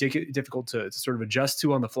 extremely difficult to sort of adjust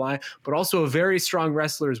to on the fly, but also a very strong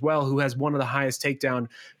wrestler as well, who has one of the highest takedown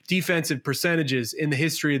defensive percentages in the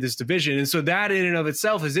history of this division. And so that in and of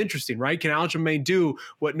itself is interesting, right? Can Aljamain do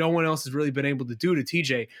what no one else has really been able to do to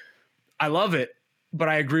TJ? I love it, but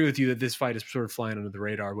I agree with you that this fight is sort of flying under the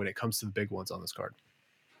radar when it comes to the big ones on this card.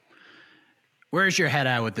 Where's your head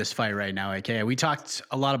at with this fight right now, AK? We talked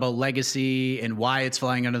a lot about legacy and why it's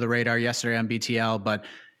flying under the radar yesterday on BTL, but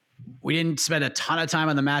we didn't spend a ton of time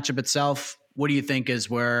on the matchup itself. What do you think is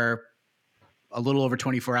we're a little over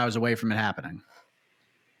 24 hours away from it happening?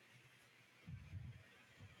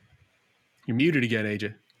 You're muted again,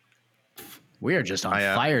 AJ. We are just on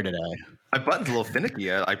fire today. My button's a little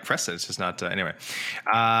finicky. I press it. It's just not. Anyway,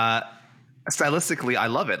 stylistically, I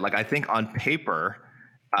love it. Like, I think on paper,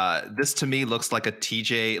 this to me looks like a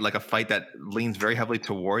TJ, like a fight that leans very heavily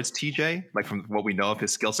towards TJ, like from what we know of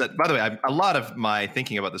his skill set. By the way, a lot of my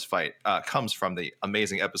thinking about this fight comes from the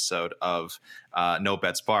amazing episode of No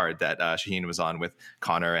Bets Barred that Shaheen was on with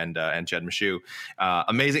Connor and Jed Meshew.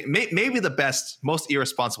 Amazing, maybe the best, most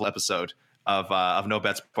irresponsible episode of No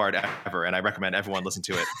Bets Barred ever, and I recommend everyone listen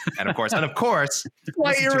to it. And of course,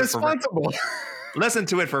 why irresponsible? Listen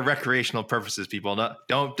to it for recreational purposes, people. No,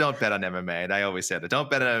 don't bet on MMA. And I always say that. Don't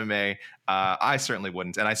bet on MMA. I certainly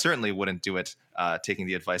wouldn't, and I certainly wouldn't do it taking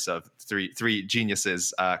the advice of three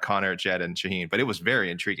geniuses, Connor, Jed, and Shaheen. But it was very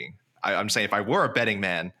intriguing. I'm saying if I were a betting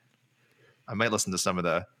man, I might listen to some of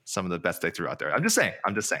the bets they threw out there. I'm just saying.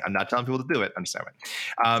 I'm not telling people to do it. I'm just saying.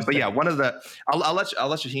 But yeah, one of the I'll let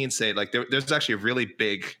Shaheen say, like, there's actually a really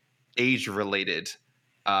big age related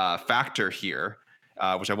factor here,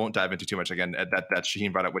 which I won't dive into too much again. That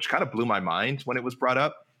Shaheen brought up, which kind of blew my mind when it was brought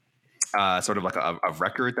up. Sort of like a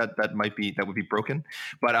record that would be broken.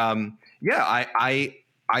 But yeah,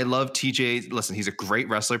 I love TJ. Listen, he's a great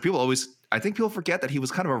wrestler. I think people forget that he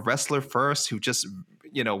was kind of a wrestler first, who just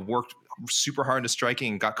worked super hard into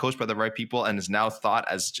striking and got coached by the right people, and is now thought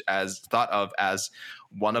of as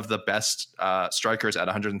one of the best strikers at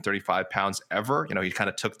 135 pounds ever. He kind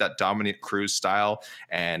of took that Dominic Cruz style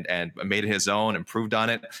and made it his own, improved on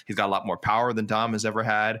it. He's got a lot more power than Dom has ever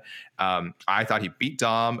had. I thought he beat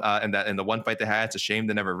Dom in the one fight they had. It's a shame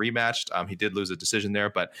they never rematched. He did lose a decision there,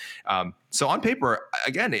 but so on paper,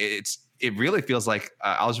 again, it really feels like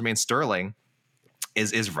Aljamain Sterling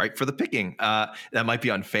is ripe for the picking. That might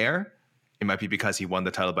be unfair. It might be because he won the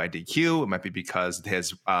title by DQ. It might be because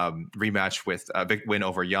his rematch with Vic win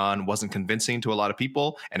over Jan wasn't convincing to a lot of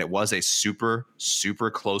people, and it was a super, super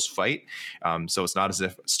close fight. So it's not as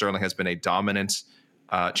if Sterling has been a dominant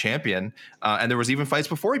champion. And there was even fights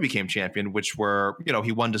before he became champion, which were,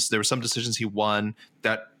 he won. There were some decisions he won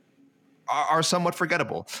that are somewhat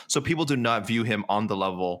forgettable. So people do not view him on the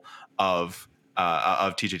level of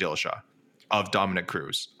TJ Dillashaw, of Dominic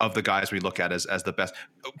Cruz, of the guys we look at as the best.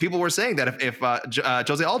 People were saying that if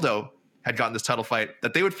Jose Aldo had gotten this title fight,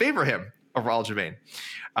 that they would favor him over Aljamain.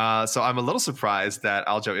 So I'm a little surprised that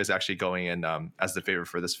Aljo is actually going in as the favorite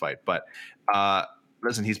for this fight. But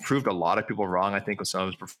listen, he's proved a lot of people wrong, I think, with some of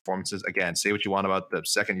his performances. Again, say what you want about the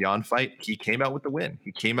second Jan fight. He came out with the win.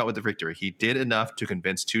 He came out with the victory. He did enough to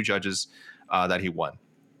convince two judges that he won.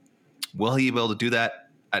 Will he be able to do that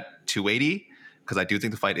at 280? Because I do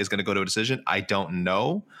think the fight is going to go to a decision. I don't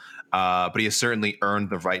know. But he has certainly earned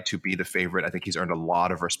the right to be the favorite. I think he's earned a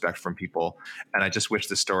lot of respect from people. And I just wish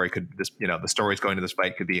the stories going to this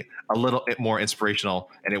fight could be a little bit more inspirational.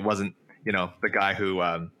 And it wasn't, the guy who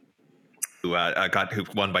won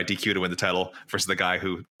by DQ to win the title versus the guy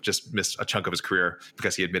who just missed a chunk of his career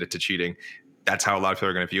because he admitted to cheating. That's how a lot of people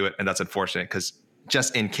are going to view it. And that's unfortunate because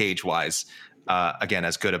just in cage wise, again,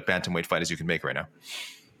 as good a bantamweight fight as you can make right now.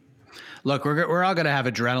 Look, we're all going to have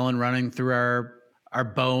adrenaline running through our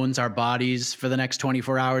bones, our bodies for the next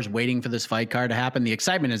 24 hours, waiting for this fight card to happen. The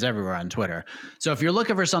excitement is everywhere on Twitter. So if you're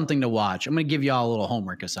looking for something to watch, I'm going to give you all a little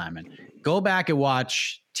homework assignment. Go back and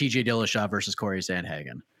watch TJ Dillashaw versus Corey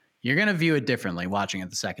Sandhagen. You're going to view it differently watching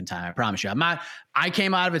it the second time. I promise you. I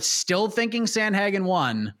came out of it still thinking Sandhagen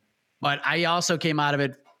won, but I also came out of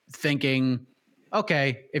it thinking,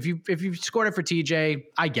 okay, if you scored it for TJ,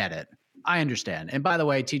 I get it. I understand. And by the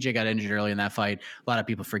way, TJ got injured early in that fight. A lot of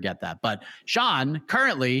people forget that. But Sean,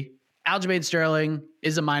 currently, Aljamain Sterling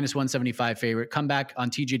is a minus 175 favorite. Come back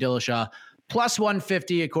on TJ Dillashaw, plus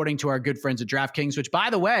 150, according to our good friends at DraftKings, which,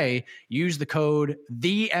 by the way, use the code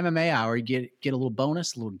THEMMAHour. You get a little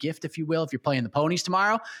bonus, a little gift, if you will, if you're playing the ponies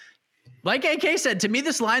tomorrow. Like AK said, to me,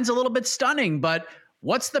 this line's a little bit stunning, but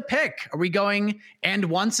What's the pick? Are we going and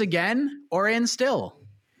once again or and still?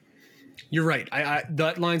 You're right.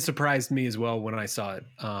 That line surprised me as well when I saw it,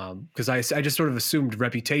 because I just sort of assumed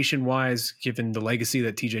reputation-wise, given the legacy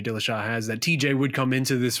that TJ Dillashaw has, that TJ would come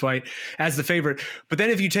into this fight as the favorite. But then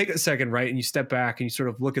if you take a second, right, and you step back and you sort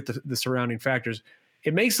of look at the surrounding factors,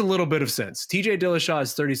 it makes a little bit of sense. TJ Dillashaw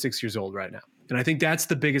is 36 years old right now. And I think that's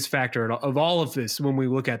the biggest factor of all of this when we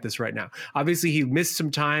look at this right now. Obviously, he missed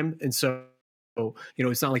some time, and so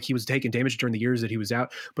it's not like he was taking damage during the years that he was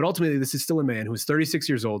out, but ultimately this is still a man who is 36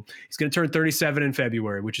 years old. He's going to turn 37 in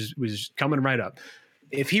February, which is coming right up.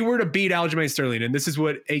 If he were to beat Aljamain Sterling, and this is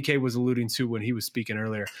what AK was alluding to when he was speaking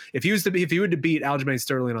earlier, if he were to beat Aljamain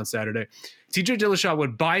Sterling on Saturday, TJ Dillashaw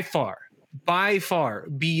would by far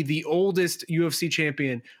be the oldest UFC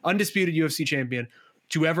champion, undisputed UFC champion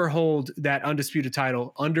to ever hold that undisputed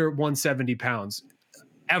title under 170 pounds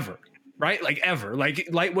ever. Right? Like ever. Like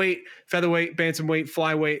lightweight, featherweight, bantamweight,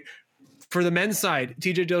 flyweight. For the men's side,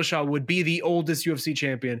 TJ Dillashaw would be the oldest UFC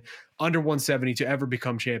champion under 170 to ever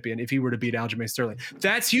become champion if he were to beat Aljamain Sterling.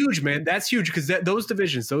 That's huge, man. That's huge because those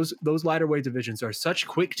divisions, those lighter weight divisions are such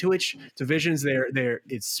quick twitch divisions.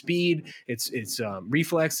 It's speed, it's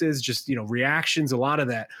reflexes, just reactions, a lot of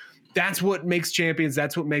that. That's what makes champions.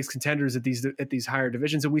 That's what makes contenders at these higher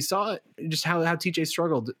divisions. And we saw just how TJ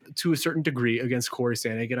struggled to a certain degree against Corey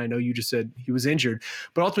Sandhagen. I know you just said he was injured,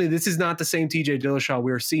 but ultimately this is not the same TJ Dillashaw we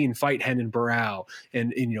were seeing fight Renan Barão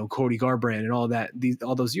and Cody Garbrandt and all that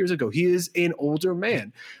all those years ago. He is an older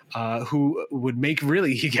man who would make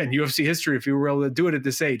really, again, UFC history if he were able to do it at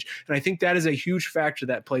this age. And I think that is a huge factor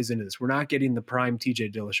that plays into this. We're not getting the prime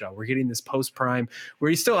TJ Dillashaw. We're getting this post-prime where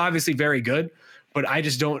he's still obviously very good, but I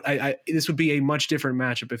just don't. This would be a much different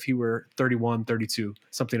matchup if he were 31, 32,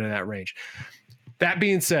 something in that range. That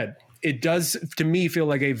being said, it does, to me, feel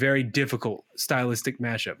like a very difficult stylistic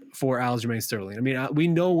matchup for Aljamain Sterling. I mean, we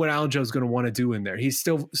know what Aljo is going to want to do in there. He's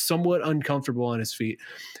still somewhat uncomfortable on his feet,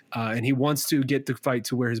 and he wants to get the fight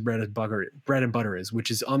to where his bread and butter is,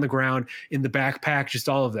 which is on the ground, in the backpack, just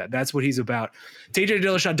all of that. That's what he's about. TJ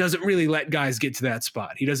Dillashaw doesn't really let guys get to that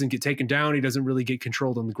spot. He doesn't get taken down. He doesn't really get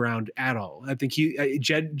controlled on the ground at all. I think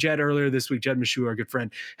Jed earlier this week, Jed Meshew, our good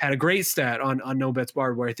friend, had a great stat on No Bets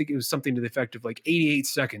Barred where I think it was something to the effect of like 88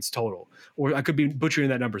 seconds total, or I could be butchering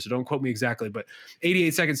that number, so don't quote me exactly, but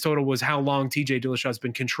 88 seconds total was how long TJ Dillashaw has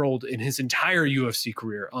been controlled in his entire UFC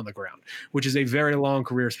career on the ground, which is a very long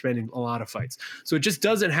career spending a lot of fights. So it just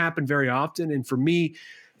doesn't happen very often. And for me,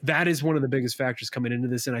 that is one of the biggest factors coming into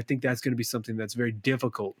this. And I think that's going to be something that's very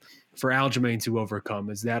difficult for Aljamain to overcome,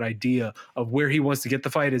 is that idea of where he wants to get the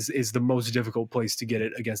fight is the most difficult place to get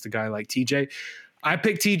it against a guy like TJ. I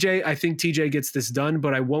picked TJ. I think TJ gets this done,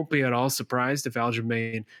 but I won't be at all surprised if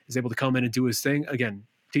Aljamain is able to come in and do his thing. Again,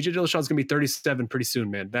 TJ Dillashaw is going to be 37 pretty soon,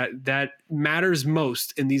 man. That matters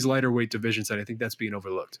most in these lighter weight divisions, and I think that's being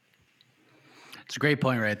overlooked. It's a great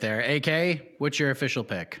point right there. AK, what's your official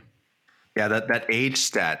pick? Yeah, that age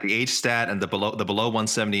stat, the age stat and the below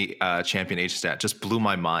 170 champion age stat just blew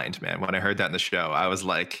my mind, man. When I heard that in the show, I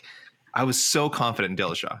was so confident in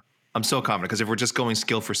Dillashaw. I'm so confident because if we're just going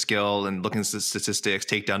skill for skill and looking at the statistics,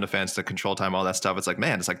 takedown defense, the control time, all that stuff, it's like,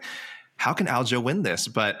 how can Aljo win this?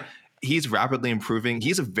 But he's rapidly improving.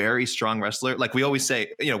 He's a very strong wrestler. Like we always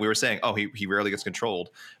say, we were saying, oh, he rarely gets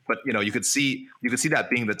controlled, but you could see that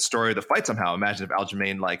being the story of the fight somehow. Imagine if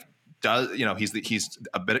Aljamain does, he's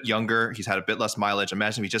a bit younger, he's had a bit less mileage.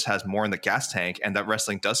 Imagine if he just has more in the gas tank and that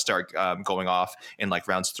wrestling does start going off in like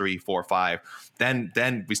rounds 3, 4, 5.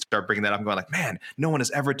 Then we start bringing that up and going like, man, no one has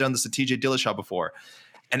ever done this to TJ Dillashaw before.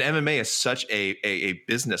 And MMA is such a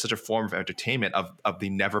business, such a form of entertainment of the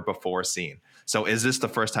never before seen. So is this the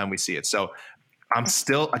first time we see it? So I'm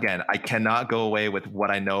still, again, I cannot go away with what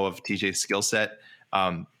I know of TJ's skill set.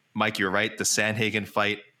 Mike, you're right. The Sandhagen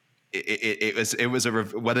fight, it was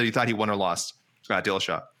whether you thought he won or lost,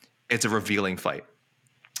 Dillashaw, it's a revealing fight.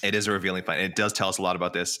 It is a revealing fight. And it does tell us a lot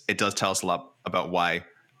about this. It does tell us a lot about why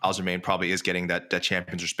Aljamain probably is getting that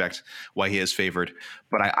champion's respect, why he is favored.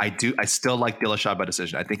 But I still like Dillashaw by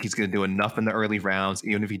decision. I think he's going to do enough in the early rounds,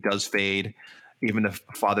 even if he does fade, even if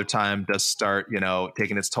father time does start,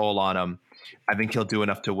 taking its toll on him. I think he'll do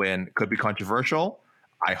enough to win. Could be controversial.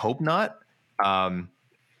 I hope not.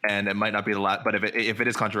 And it might not be the last, but if it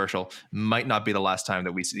is controversial, might not be the last time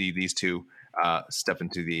that we see these two step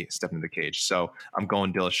into the cage. So I'm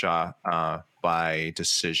going Dillashaw by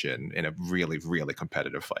decision in a really, really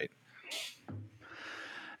competitive fight.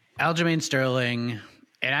 Aljamain Sterling,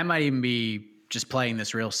 and I might even be just playing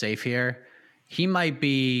this real safe here. He might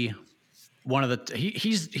be one of the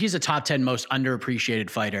he's a top 10 most underappreciated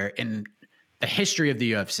fighter in the history of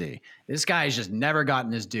the UFC. This guy has just never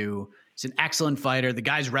gotten his due. He's an excellent fighter. The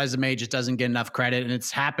guy's resume just doesn't get enough credit, and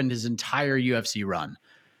it's happened his entire UFC run.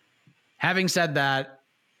 Having said that,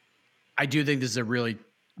 I do think this is a really,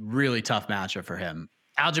 really tough matchup for him.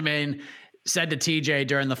 Aljamain said to TJ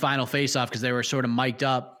during the final face-off, because they were sort of mic'd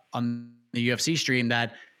up on the UFC stream,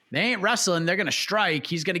 that they ain't wrestling, they're going to strike.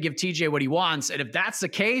 He's going to give TJ what he wants. And if that's the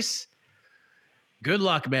case, good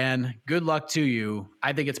luck, man. Good luck to you.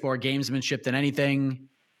 I think it's more gamesmanship than anything.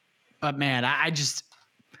 But man, I just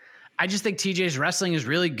think TJ's wrestling is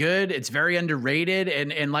really good. It's very underrated.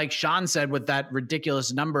 And like Sean said, with that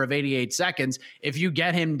ridiculous number of 88 seconds, if you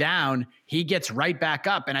get him down, he gets right back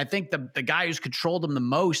up. And I think the guy who's controlled him the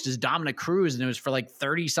most is Dominic Cruz. And it was for like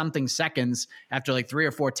 30 something seconds after like 3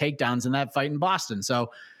 or 4 takedowns in that fight in Boston.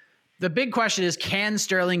 So the big question is, can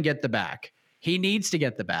Sterling get the back? He needs to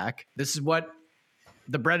get the back. This is what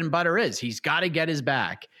the bread and butter is. He's got to get his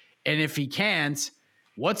back. And if he can't,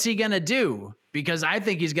 what's he going to do? Because I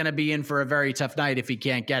think he's going to be in for a very tough night if he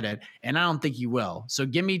can't get it. And I don't think he will. So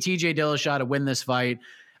give me TJ Dillashaw to win this fight.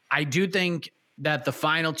 I do think that the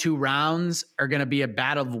final 2 rounds are going to be a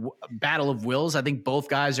battle of wills. I think both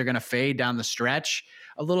guys are going to fade down the stretch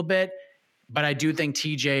a little bit. But I do think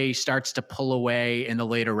TJ starts to pull away in the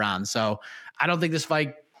later rounds. So I don't think this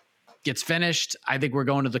fight gets finished. I think we're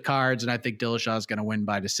going to the cards, and I think Dillashaw is going to win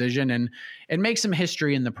by decision and make some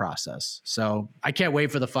history in the process. So I can't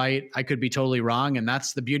wait for the fight. I could be totally wrong, and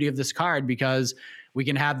that's the beauty of this card, because we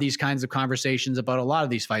can have these kinds of conversations about a lot of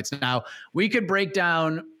these fights. Now, we could break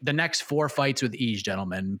down the next 4 fights with ease,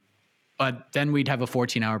 gentlemen, but then we'd have a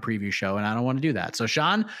 14-hour preview show, and I don't want to do that. So,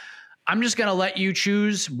 Sean, I'm just going to let you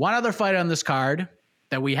choose one other fight on this card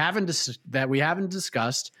that we haven't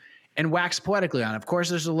discussed and wax poetically on. Of course,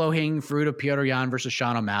 there's the low-hanging fruit of Petr Yan versus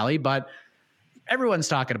Sean O'Malley, but everyone's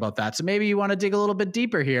talking about that. So maybe you want to dig a little bit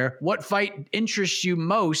deeper here. What fight interests you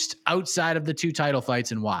most outside of the 2 title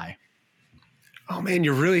fights, and why? Oh man,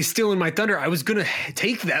 you're really stealing my thunder. I was going to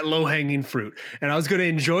take that low-hanging fruit, and I was going to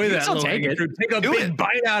enjoy that low-hanging fruit. Take a big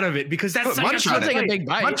bite out of it, because that's munch on it. A big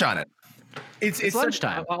bite. Munch on it. It's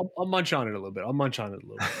lunchtime. I'll munch on it a little bit.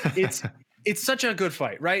 It's such a good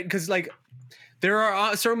fight, right? Because like, there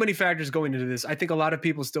are so many factors going into this. I think a lot of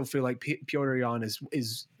people still feel like Petr Yan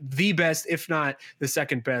is the best, if not the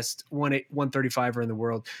second best 135er in the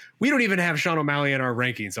world. We don't even have Sean O'Malley in our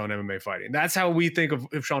rankings on MMA fighting. That's how we think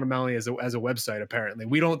of Sean O'Malley as a website, apparently.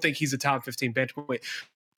 We don't think he's a top 15 benchweight.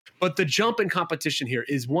 But the jump in competition here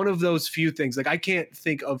is one of those few things. Like, I can't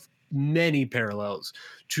think of many parallels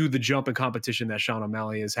to the jump in competition that Sean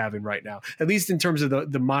O'Malley is having right now, at least in terms of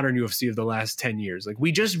the modern UFC of the last 10 years. Like,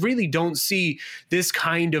 we just really don't see this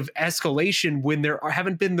kind of escalation when there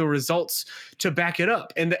haven't been the results to back it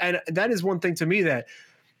up. And that is one thing to me that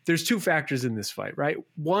there's 2 factors in this fight, right?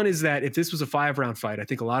 One is that if this was a 5-round fight, I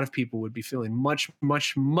think a lot of people would be feeling much,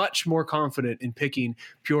 much, much more confident in picking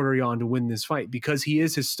Petr Yan to win this fight, because he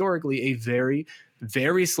is historically a very,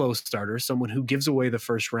 very slow starter, someone who gives away the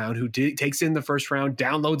first round, who takes in the first round,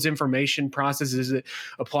 downloads information, processes it,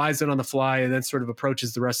 applies it on the fly, and then sort of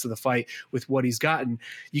approaches the rest of the fight with what he's gotten.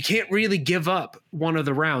 You can't really give up one of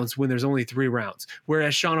the rounds when there's only 3 rounds.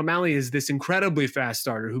 Whereas Sean O'Malley is this incredibly fast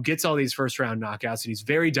starter who gets all these first round knockouts, and he's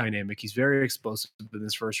very dynamic. He's very explosive in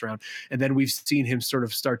this first round. And then we've seen him sort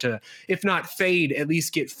of start to, if not fade, at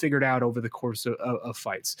least get figured out over the course of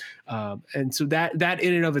fights. And so that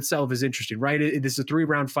in and of itself is interesting, right? This is a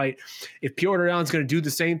 3-round fight. If Petr Yan's going to do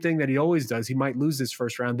the same thing that he always does, he might lose this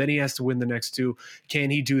first round. Then he has to win the next 2. Can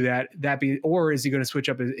he do that? Or is he going to switch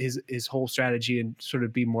up his whole strategy and sort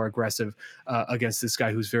of be more aggressive against this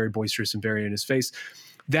guy who's very boisterous and very in his face?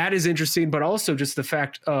 That is interesting, but also just the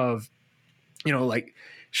fact of, like,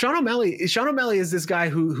 Sean O'Malley is this guy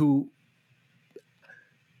who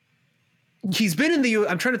he's been in the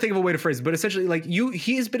I'm trying to think of a way to phrase it, but essentially, like,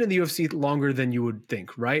 he has been in the UFC longer than you would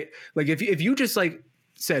think, right? Like, if you just like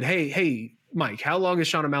said, hey Mike, how long has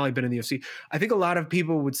Sean O'Malley been in the UFC? I think a lot of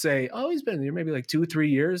people would say, oh, he's been there maybe like 2-3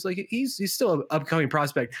 years. Like, he's still an upcoming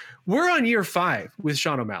prospect. We're on year 5 with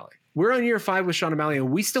Sean O'Malley.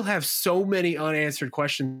 And we still have so many unanswered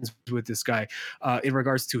questions with this guy in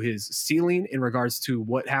regards to his ceiling, in regards to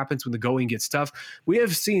what happens when the going gets tough. We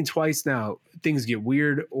have seen twice now things get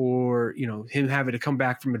weird, or, him having to come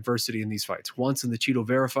back from adversity in these fights, once in the Chito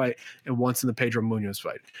Vera fight and once in the Pedro Munoz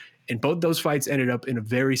fight. And both those fights ended up in a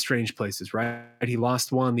very strange places, right? He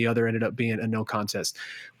lost one, the other ended up being a no contest.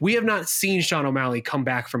 We have not seen Sean O'Malley come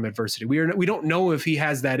back from adversity. We don't know if he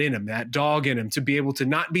has that in him, that dog in him, to be able to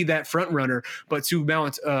not be that front runner, but to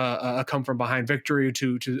mount a come from behind victory,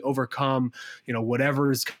 to overcome,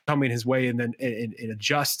 whatever's coming his way, and then and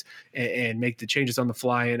adjust and make the changes on the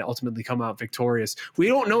fly and ultimately come out victorious. We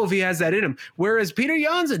don't know if he has that in him. Whereas Peter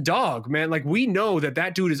Yan's a dog, man. Like, we know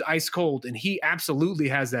that dude is ice cold, and he absolutely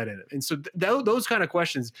has that in him. And so those kind of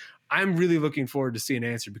questions, I'm really looking forward to seeing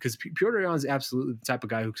an answer, because Petr Yan is absolutely the type of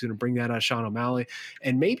guy who's going to bring that out of Sean O'Malley,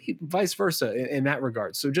 and maybe vice versa in that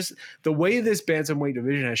regard. So just the way this bantamweight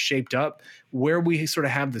division has shaped up, where we sort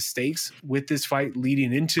of have the stakes with this fight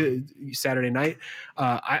leading into Saturday night,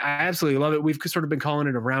 I absolutely love it. We've sort of been calling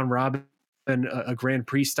it a round robin, a Grand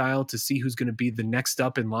Prix style, to see who's going to be the next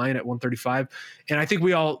up in line at 135. And I think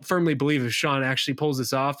we all firmly believe if Sean actually pulls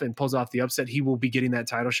this off and pulls off the upset, he will be getting that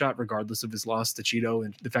title shot regardless of his loss to Cheeto,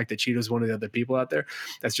 and the fact that Cheeto's one of the other people out there.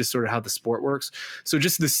 That's just sort of how the sport works. So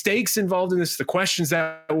just the stakes involved in this, the questions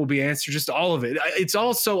that will be answered, just all of it. It's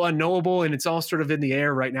all so unknowable, and it's all sort of in the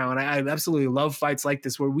air right now. And I absolutely love fights like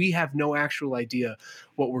this, where we have no actual idea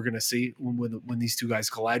what we're going to see when these two guys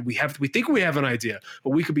collide. We think we have an idea, but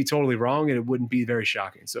we could be totally wrong, and it wouldn't be very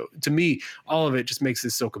shocking. So to me, all of it just makes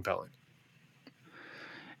this so compelling.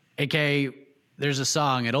 AK, there's a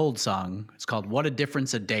song, an old song. It's called "What a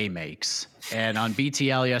Difference a Day Makes." And on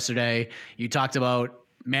BTL yesterday, you talked about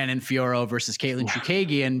Manon Fiorot versus Caitlin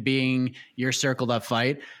Chookagian being your circled up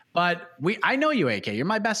fight. But I know you, AK. You're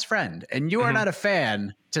my best friend, and you are not a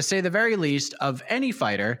fan, to say the very least, of any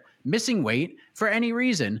fighter missing weight for any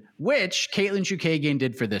reason, which Caitlin Chookagian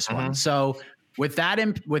did for this one. So with that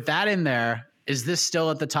in there, is this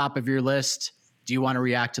still at the top of your list? Do you want to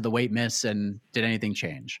react to the weight miss, and did anything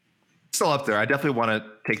change? Still up there. I definitely want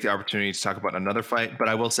to take the opportunity to talk about another fight, but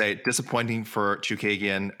I will say disappointing for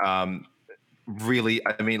Chookagian. Really,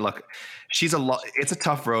 I mean, look, it's a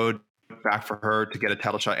tough road back for her to get a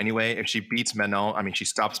title shot anyway. If she beats Manon, I mean, she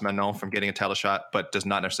stops Manon from getting a title shot, but does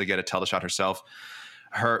not necessarily get a title shot herself.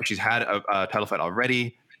 She's had a title fight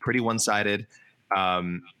already, pretty one-sided.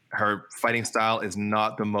 Her fighting style is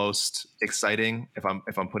not the most exciting, if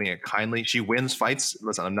I'm putting it kindly. She wins fights.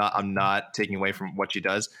 Listen, I'm not taking away from what she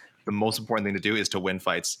does. The most important thing to do is to win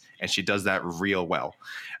fights, and she does that real well.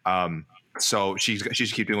 So she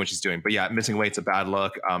should keep doing what she's doing. But yeah, missing weight's a bad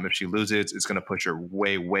look. If she loses, it's going to push her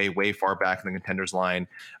way, way, way far back in the contenders line.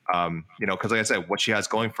 Because like I said, what she has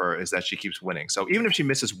going for her is that she keeps winning. So even if she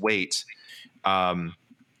misses weight, even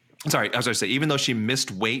though she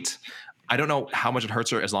missed weight, I don't know how much it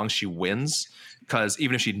hurts her as long as she wins. Because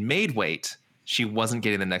even if she'd made weight, she wasn't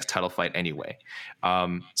getting the next title fight anyway.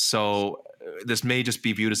 So this may just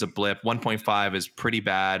be viewed as a blip. 1.5 is pretty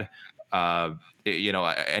bad.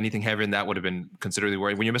 Anything heavier than that would have been considerably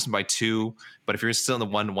worried. When you're missing by 2, but if you're still in the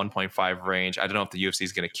 1.5 range, I don't know if the UFC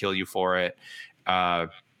is going to kill you for it.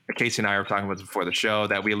 Casey and I were talking about this before the show,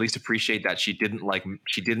 that we at least appreciate that she didn't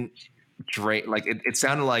drain. Like it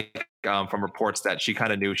sounded like from reports that she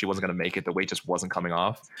kind of knew she wasn't going to make it. The weight just wasn't coming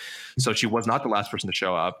off. So she was not the last person to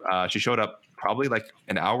show up. She showed up probably like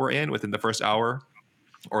an hour within the first hour,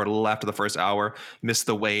 or a little after the first hour, missed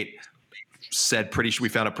the weight. We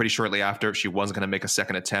found out pretty shortly after she wasn't going to make a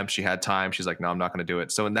second attempt. She had time. She's like, no, I'm not going to do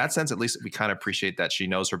it. So in that sense, at least we kind of appreciate that she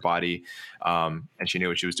knows her body, and she knew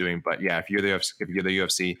what she was doing. But yeah, if you're the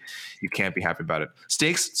UFC, you can't be happy about it.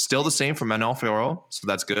 Stakes still the same for Manon Fiorot, so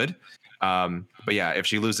that's good. But yeah, if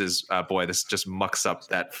she loses, this just mucks up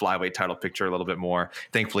that flyweight title picture a little bit more.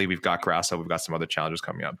 Thankfully, we've got Grasso. We've got some other challengers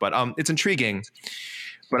coming up. But it's intriguing.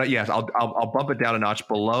 But yes, I'll bump it down a notch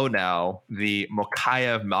below now. The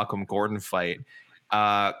Makhachev Malcolm Gordon fight.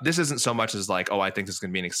 This isn't so much as like, I think this is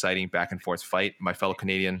going to be an exciting back and forth fight. My fellow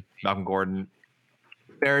Canadian Malcolm Gordon,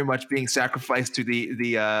 very much being sacrificed to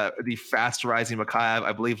the fast rising Makhachev.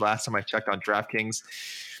 I believe last time I checked on DraftKings,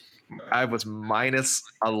 I was minus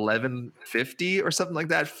 1150 or something like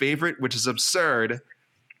that favorite, which is absurd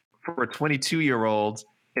for a 22-year-old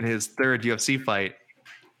in his third UFC fight.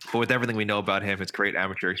 But with everything we know about him, his great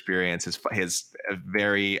amateur experience, his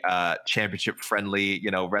very championship friendly,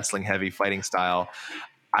 wrestling heavy fighting style,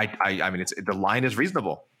 I mean, the line is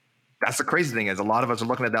reasonable. That's the crazy thing, is a lot of us are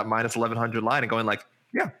looking at that minus 1100 line and going like,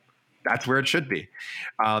 yeah, that's where it should be.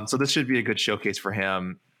 So this should be a good showcase for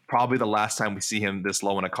him. Probably the last time we see him this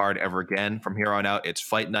low on a card ever again. From here on out, it's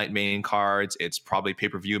fight night main cards. It's probably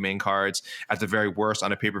pay-per-view main cards. At the very worst,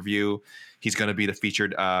 on a pay-per-view, he's going to be the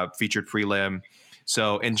featured prelim.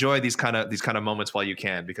 So enjoy these kind of moments while you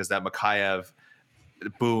can, because that Makhachev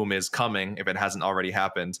boom is coming if it hasn't already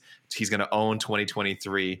happened. He's going to own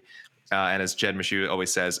 2023. And as Jed Meshew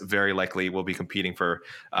always says, very likely will be competing for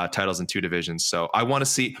titles in 2 divisions. So I want to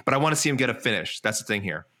see him get a finish. That's the thing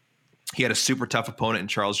here. He had a super tough opponent in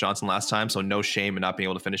Charles Johnson last time, so no shame in not being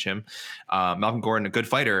able to finish him. Malcolm Gordon, a good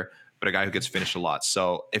fighter, but a guy who gets finished a lot.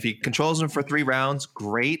 So if he controls him for 3 rounds,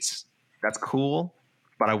 great. That's cool.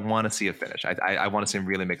 But I want to see a finish. I want to see him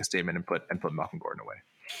really make a statement and put Malcolm Gordon away.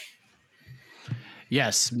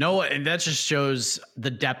 Yes, no, and that just shows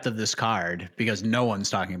the depth of this card because no one's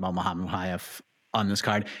talking about Muhammad Makhachev on this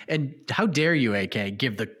card. And how dare you, AK,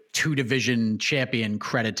 give the 2 division champion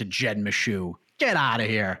credit to Jed Meshew? Get out of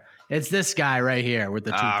here. It's this guy right here with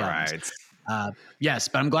the 2 thumbs. Right. Yes,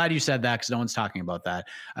 but I'm glad you said that because no one's talking about that.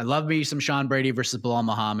 I love me some Sean Brady versus Bilal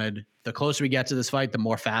Muhammad. The closer we get to this fight, the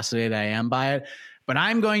more fascinated I am by it. But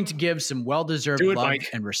I'm going to give some well-deserved love Mike.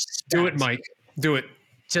 and respect. Do it, Mike. Do it.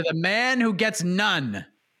 To the man who gets none.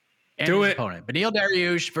 And do his it. opponent. Benil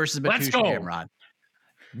Dariush versus Batush Gamrot.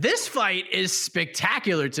 This fight is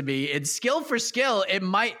spectacular to me. It's skill for skill. It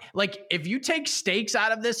might, like, if you take stakes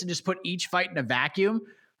out of this and just put each fight in a vacuum,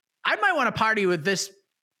 I might want to party with this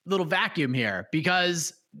little vacuum here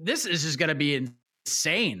because this is just going to be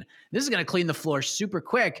insane. This is going to clean the floor super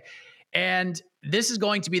quick. And this is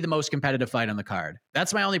going to be the most competitive fight on the card.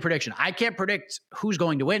 That's my only prediction. I can't predict who's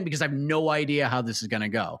going to win because I have no idea how this is going to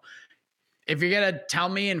go. If you're going to tell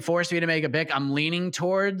me and force me to make a pick, I'm leaning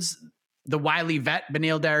towards the wily vet,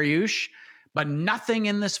 Benil Dariush, but nothing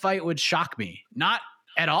in this fight would shock me. Not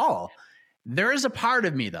at all. There is a part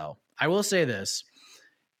of me, though. I will say this.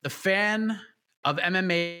 The fan of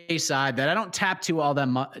MMA side that I don't tap into all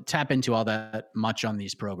that much on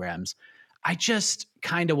these programs. I just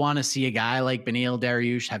kind of want to see a guy like Benil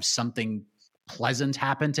Dariush have something pleasant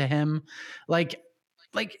happen to him. Like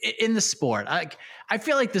in the sport, I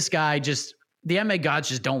feel like this guy the MMA gods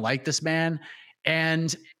just don't like this man.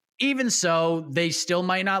 And even so, they still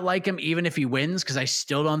might not like him, even if he wins, because I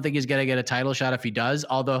still don't think he's going to get a title shot if he does,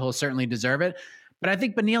 although he'll certainly deserve it. But I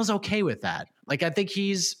think Benil's okay with that. Like, I think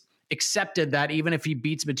he's accepted that even if he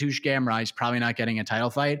beats Batush Gamrot, he's probably not getting a title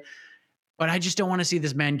fight. But I just don't want to see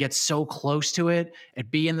this man get so close to it and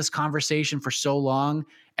be in this conversation for so long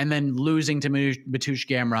and then losing to Batush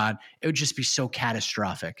Gamrot. It would just be so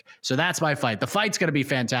catastrophic. So that's my fight. The fight's going to be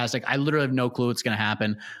fantastic. I literally have no clue what's going to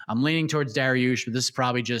happen. I'm leaning towards Dariush, but this is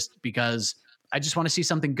probably just because I just want to see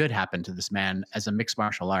something good happen to this man as a mixed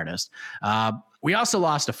martial artist. We also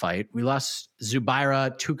lost a fight. We lost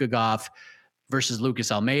Zubaira Tukhugov versus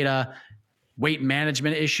Lucas Almeida. Weight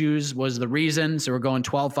management issues was the reason. So we're going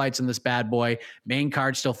 12 fights in this bad boy. Main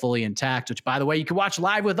card still fully intact, which, by the way, you can watch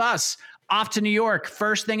live with us. Off to New York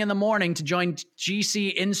first thing in the morning to join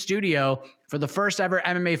GC in studio for the first ever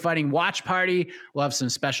MMA fighting watch party. We'll have some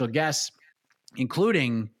special guests,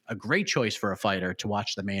 including a great choice for a fighter to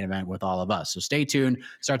watch the main event with all of us. So stay tuned.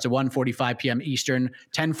 Starts at 1:45 p.m. Eastern,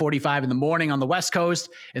 10:45 in the morning on the West Coast.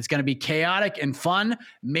 It's going to be chaotic and fun,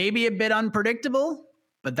 maybe a bit unpredictable,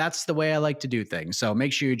 but that's the way I like to do things. So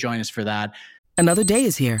make sure you join us for that. Another day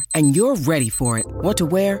is here, and you're ready for it. What to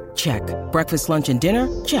wear? Check. Breakfast, lunch, and dinner?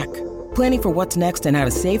 Check. Planning for what's next and how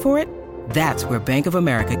to save for it? That's where Bank of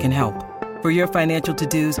America can help. For your financial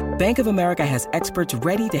to-dos, Bank of America has experts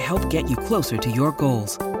ready to help get you closer to your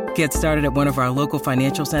goals. Get started at one of our local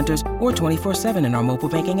financial centers or 24/7 in our mobile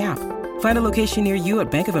banking app. Find a location near you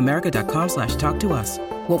at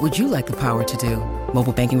bankofamerica.com/talktous. What would you like the power to do?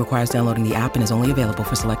 Mobile banking requires downloading the app and is only available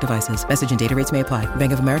for select devices. Message and data rates may apply.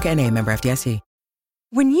 Bank of America N.A., member FDIC.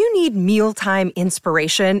 When you need mealtime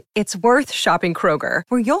inspiration, it's worth shopping Kroger,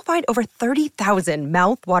 where you'll find over 30,000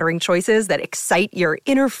 mouth-watering choices that excite your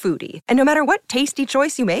inner foodie. And no matter what tasty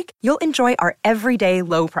choice you make, you'll enjoy our everyday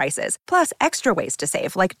low prices, plus extra ways to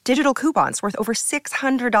save, like digital coupons worth over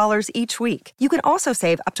 $600 each week. You can also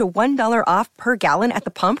save up to $1 off per gallon at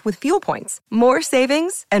the pump with fuel points. More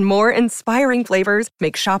savings and more inspiring flavors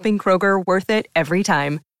make shopping Kroger worth it every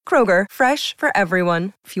time. Kroger, fresh for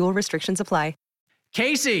everyone. Fuel restrictions apply.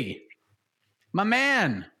 Casey, my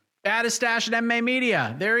man, baddest stash at MMA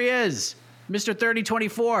Media. There he is, Mr.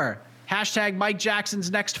 3024. Hashtag Mike Jackson's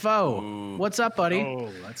next foe. Ooh. What's up, buddy? Oh,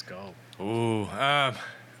 let's go. Ooh,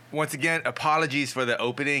 once again, apologies for the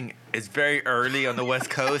opening. It's very early on the West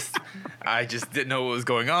Coast. I just didn't know what was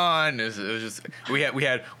going on. It was just we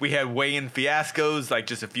had weigh-in fiascos like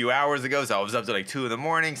just a few hours ago, so I was up to like 2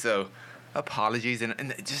 a.m. So apologies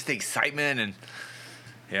and just the excitement and.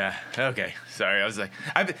 Yeah. Okay. Sorry. I was like,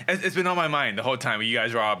 it's been on my mind the whole time. You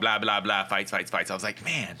guys were all blah blah blah, fights. I was like,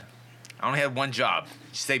 man, I only had one job.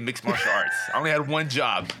 Just say mixed martial arts. I only had one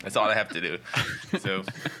job. That's all I have to do. So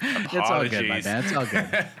apologies. It's all good, my man. It's all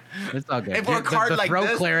good. It's all good. And for a card the like throat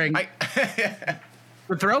this, clearing.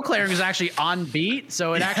 The throat clearing was actually on beat,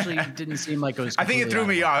 so it actually didn't seem like it was. I think it threw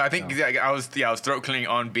me off. I think so. I was throat cleaning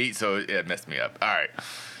on beat, so it messed me up. All right.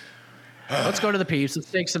 Let's go to the peeps.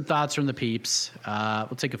 Let's take some thoughts from the peeps.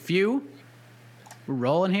 We'll take a few. We're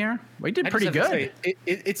rolling here. We did pretty good. Say,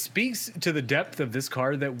 it speaks to the depth of this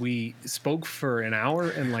card that we spoke for an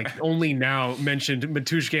hour and like only now mentioned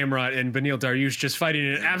Mateusz Gamrot and Beneil Dariush just fighting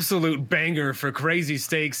an absolute banger for crazy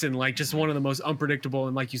stakes and like just one of the most unpredictable.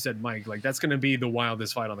 And like you said, Mike, like that's going to be the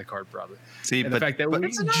wildest fight on the card probably. See, and the fact that we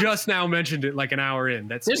just now mentioned it like an hour in.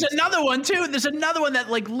 There's another one too. There's another one that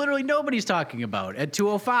like literally nobody's talking about at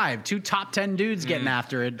 205. 2 top 10 dudes getting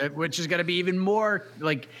after it, which is going to be even more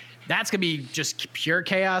like. That's going to be just pure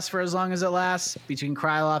chaos for as long as it lasts between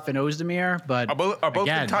Krylov and Ozdemir. But are both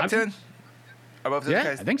in top 10? Are both yeah,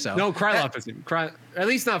 guys? I think so. No, Krylov isn't. At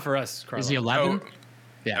least not for us. Krylov. Is he 11? Oh,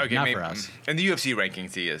 yeah, okay, not maybe, for us. In the UFC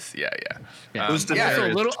rankings, he is. Yeah. I'm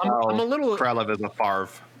a little. Krylov is a Favre.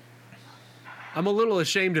 I'm a little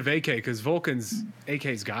ashamed of AK because Volkan's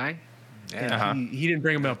AK's guy. Yeah. He didn't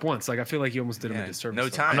bring him up once. Like I feel like he almost did him a disservice. No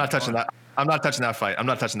time. I'm not touching that. I'm not touching that fight.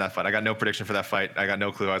 I got no prediction for that fight. I got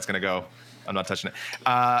no clue how it's going to go. I'm not touching it.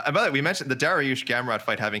 And by the way, we mentioned the Dariush Gamrot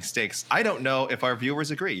fight having stakes. I don't know if our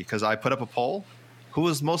viewers agree because I put up a poll. Who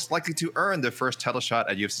is most likely to earn their first title shot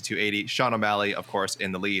at UFC 280? Sean O'Malley, of course,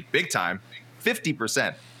 in the lead. Big time.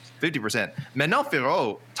 50%. 50%. Manon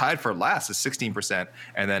Fiorot tied for last is 16%,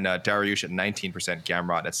 and then Dariush at 19%,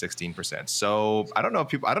 Gamrot at 16%. So I don't know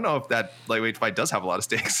if that lightweight fight does have a lot of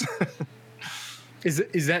stakes.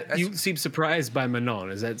 Is that you seem surprised by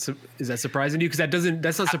Manon? Is that surprising to you? Because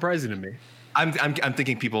that's not surprising to me. I'm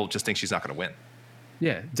thinking people just think she's not going to win.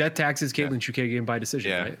 Yeah, death taxes Caitlin Chookagian by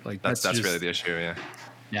decision. Yeah, right? Like that's really the issue. Yeah.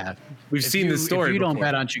 Yeah, we've seen this story. If you don't before.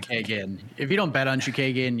 bet on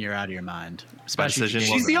Chookagian, you're out of your mind. Especially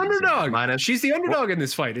she's the underdog. She's the underdog in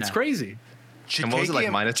this fight. It's crazy. And what was it like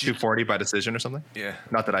minus 240 by decision or something? Yeah.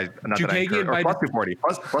 Not that I encourage, or plus 240.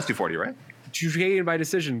 Plus 240, right? Chookagian by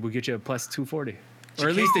decision will get you a plus 240. Or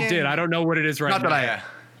at least it did. I don't know what it is right now.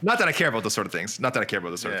 Not that I care about those sort of things. That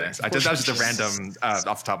was just a random, off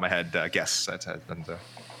the top of my head, guess.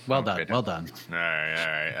 Well done. Well done. All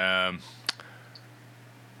right.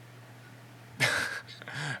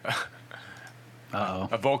 Uh-oh.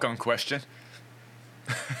 A Volkan question.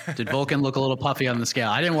 Did Volkan look a little puffy on the scale?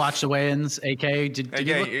 I didn't watch the weigh-ins. AK,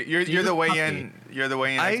 you're the weigh-in. You're the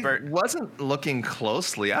weigh-in expert. I wasn't looking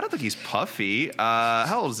closely. I don't think he's puffy.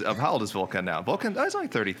 How old is Volkan now? Volkan, he's only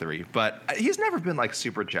 33, but he's never been like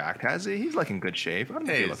super jacked, has he? He's like in good shape. I don't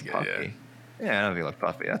think he looks puffy. Yeah, I don't think he looks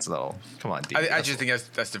puffy. That's a little. Come on, dude. I just think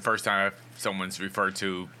that's the first time someone's referred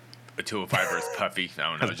to a 205 as puffy.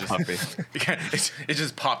 I don't know. Just puffy. It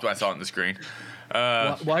just popped when I saw it on the screen.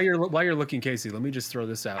 While you're looking, Casey, let me just throw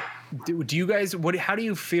this out. Do you guys how do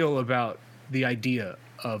you feel about the idea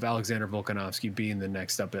of Alexander Volkanovski being the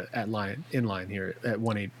next up in line here at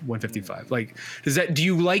 155? Like, do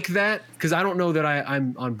you like that? Because I don't know that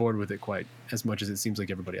I'm on board with it quite as much as it seems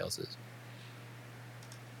like everybody else is.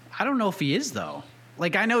 I don't know if he is though.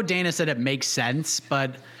 Like, I know Dana said it makes sense,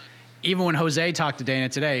 but even when Jose talked to Dana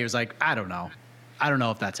today, he was like, I don't know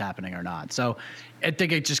if that's happening or not. So I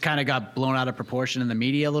think it just kind of got blown out of proportion in the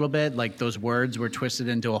media a little bit. Like, those words were twisted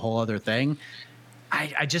into a whole other thing.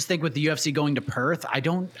 I just think with the UFC going to Perth, I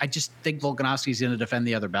just think Volkanovski's going to defend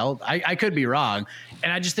the other belt. I could be wrong.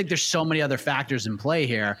 And I just think there's so many other factors in play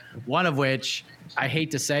here. One of which, I hate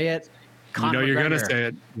to say it, Conor you're going to McGregor. say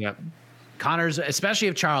it. Yeah. Conor's, especially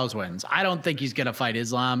if Charles wins, I don't think he's going to fight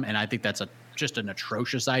Islam. And I think that's just an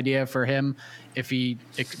atrocious idea for him if he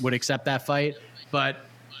would accept that fight. But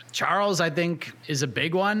Charles, I think, is a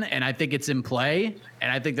big one, and I think it's in play,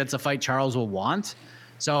 and I think that's a fight Charles will want.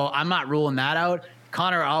 So I'm not ruling that out.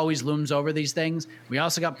 Conor always looms over these things. We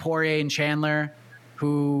also got Poirier and Chandler,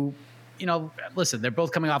 who, listen, they're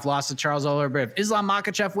both coming off loss to Charles Oliveira. But if Islam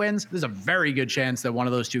Makhachev wins, there's a very good chance that one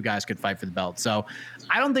of those two guys could fight for the belt. So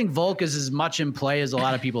I don't think Volk is as much in play as a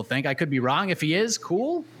lot of people think. I could be wrong. If he is,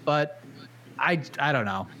 cool, but I don't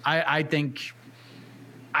know. I think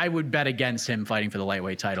I would bet against him fighting for the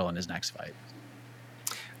lightweight title in his next fight.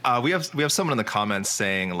 We have someone in the comments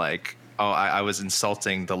saying like, oh, I was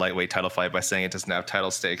insulting the lightweight title fight by saying it doesn't have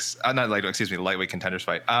title stakes. The lightweight contenders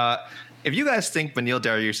fight. If you guys think Beneil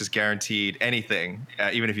Dariush is guaranteed anything,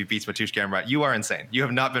 even if he beats Mateusz Gamrot, you are insane. You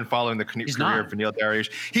have not been following the career of Beneil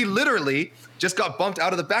Dariush. He literally just got bumped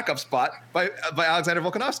out of the backup spot by Alexander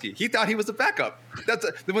Volkanovski. He thought he was the backup.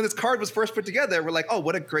 When this card was first put together, we're like, oh,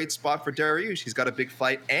 what a great spot for Dariush. He's got a big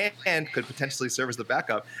fight and could potentially serve as the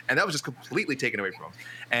backup. And that was just completely taken away from him.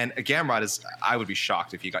 And Gamrot I would be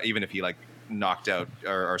shocked if he like knocked out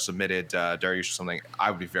or submitted Dariush or something.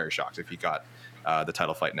 I would be very shocked if he got the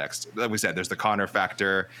title fight next. Like we said, there's the Conor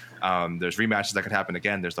factor. There's rematches that could happen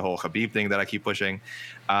again. There's the whole Khabib thing that I keep pushing.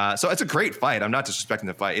 So it's a great fight. I'm not disrespecting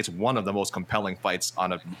the fight. It's one of the most compelling fights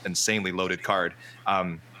on an insanely loaded card.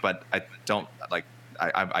 But I don't like.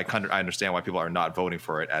 I understand why people are not voting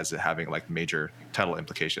for it as having like major title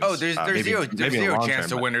implications. Oh, there's zero chance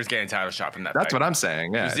the winner's getting a title shot from that fight. That's what I'm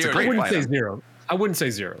saying. Yeah, it's a I great wouldn't fight. say zero. I wouldn't say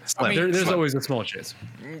zero. There's always a small chance.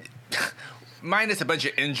 Minus a bunch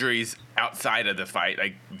of injuries outside of the fight,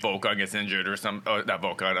 like Volkan gets injured or not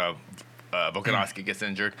Volkan, Volkanovski gets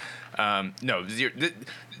injured. No, zero.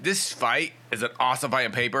 This fight is an awesome fight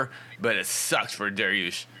on paper, but it sucks for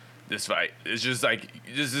Dariush. This fight, it's just like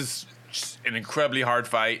this is an incredibly hard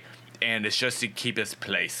fight, and it's just to keep his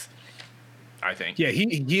place, I think. Yeah,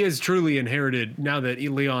 he has truly inherited, now that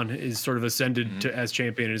Leon is sort of ascended to as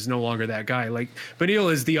champion and is no longer that guy. Like,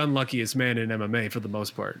 Beneil is the unluckiest man in MMA for the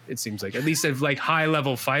most part, it seems like. At least of like high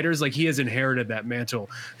level fighters, like he has inherited that mantle.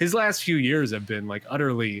 His last few years have been like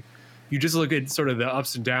utterly, you just look at sort of the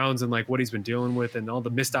ups and downs and like what he's been dealing with and all the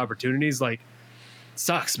missed opportunities, like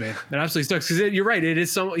sucks, man. It absolutely sucks. Because you're right.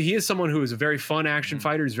 He is someone who is a very fun action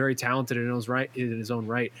fighter. He's very talented in his own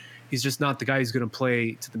right. He's just not the guy who's going to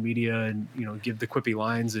play to the media and give the quippy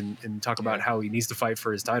lines and talk about how he needs to fight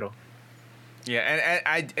for his title. Yeah,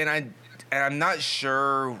 and I'm not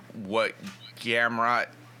sure what Gamrot.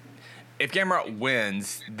 If Gamrot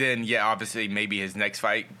wins, then yeah, obviously maybe his next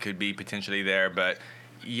fight could be potentially there. But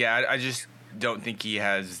yeah, I just don't think he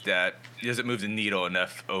has that. He doesn't move the needle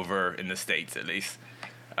enough over in the States, at least.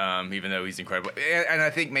 Even though he's incredible, and I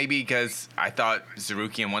think maybe because I thought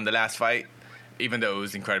Zarukian won the last fight, even though it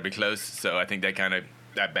was incredibly close. So I think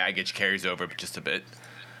that baggage carries over just a bit.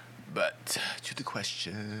 But to the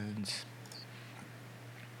questions.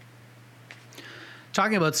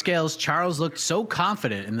 Talking about scales, Charles looked so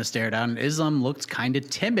confident in the stare down. Islam looked kind of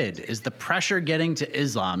timid. Is the pressure getting to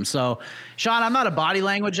Islam? So, Sean, I'm not a body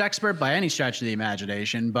language expert by any stretch of the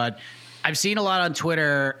imagination, but I've seen a lot on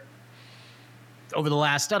Twitter over the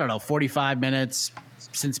last, 45 minutes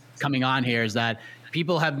since coming on here, is that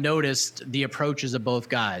people have noticed the approaches of both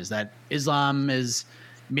guys, that Islam is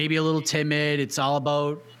maybe a little timid. It's all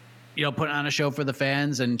about, putting on a show for the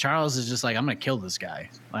fans. And Charles is just like, I'm going to kill this guy.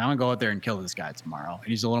 Like, I'm going to go out there and kill this guy tomorrow. And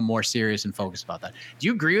he's a little more serious and focused about that. Do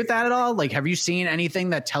you agree with that at all? Like, have you seen anything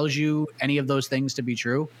that tells you any of those things to be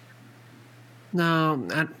true? No,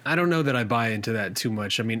 I don't know that I buy into that too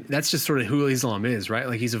much. I mean, that's just sort of who Islam is, right?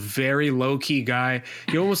 Like, he's a very low-key guy.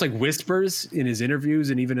 He almost like whispers in his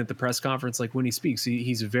interviews and even at the press conference, like when he speaks,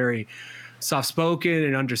 he's very soft-spoken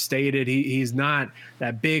and understated. He's not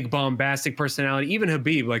that big bombastic personality. Even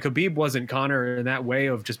Habib wasn't Conor in that way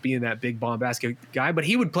of just being that big bombastic guy, but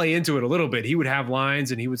he would play into it a little bit. He would have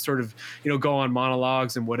lines and he would sort of, go on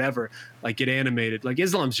monologues and whatever, like get animated. Like,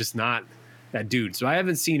 Islam's just not that dude. So I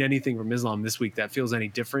haven't seen anything from Islam this week that feels any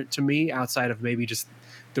different to me outside of maybe just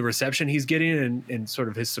the reception he's getting and sort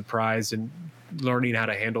of his surprise and learning how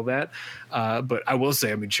to handle that. But I will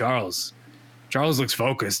say, I mean, Charles looks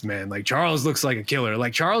focused, man. Like, Charles looks like a killer.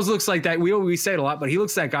 Like, Charles looks like that. We say it a lot, but he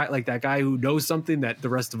looks that guy who knows something that the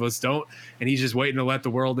rest of us don't. And he's just waiting to let the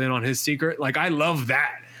world in on his secret. Like, I love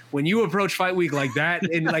that. When you approach fight week like that,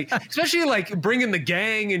 and like, especially like bringing the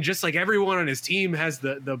gang and just like everyone on his team has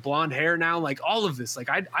the blonde hair now, like all of this, like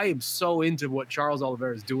I am so into what Charles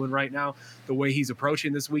Oliveira is doing right now, the way he's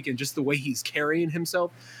approaching this week and just the way he's carrying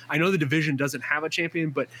himself. I know the division doesn't have a champion,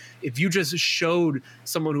 but if you just showed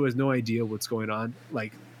someone who has no idea what's going on,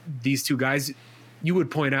 like these two guys, you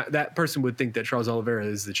would point out, that person would think that Charles Oliveira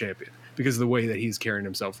is the champion because of the way that he's carrying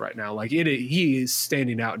himself right now. Like he is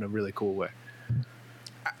standing out in a really cool way.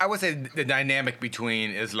 I would say the dynamic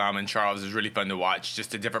between Islam and Charles is really fun to watch.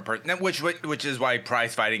 Just a different person, which is why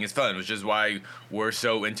prize fighting is fun, which is why we're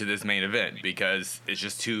so into this main event, because it's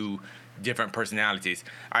just two different personalities.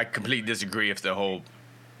 I completely disagree if the whole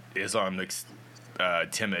Islam looks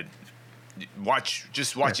timid. Watch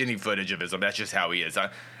any footage of Islam. That's just how he is.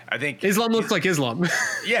 I think Islam looks like Islam.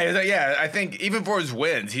 Yeah. I think even for his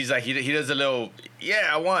wins, he's like he does a little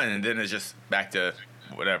I won, and then it's just back to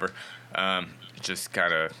whatever. Just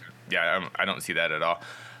kind of, I don't see that at all.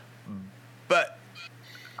 But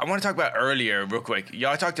I want to talk about earlier real quick.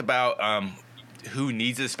 Y'all talked about who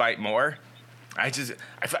needs this fight more. I just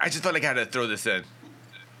felt like I had to throw this in.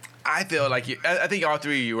 I feel like I think all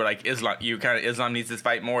three of you were like Islam. Islam needs this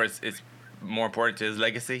fight more. It's more important to his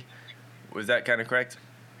legacy. Was that kind of correct?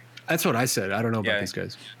 That's what I said. I don't know about these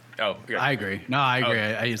guys. Oh, yeah. I agree. No, I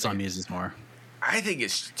agree. Islam needs this more. I think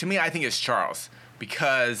it's Charles,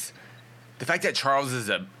 because the fact that Charles is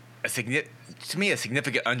a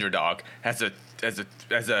significant underdog, as a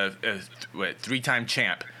 3-time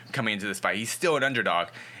champ, coming into this fight. He's still an underdog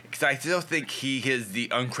because I still think he is the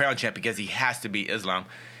uncrowned champ because he has to beat Islam.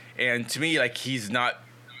 And to me, like he's not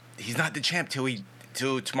the champ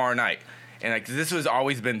till tomorrow night. And like this has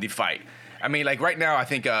always been the fight. I mean, like right now, I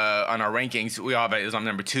think on our rankings we all have Islam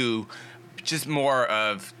number 2, just more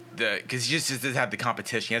of because he just doesn't have the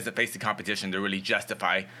competition. He hasn't faced the competition to really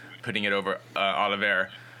justify putting it over Oliveira.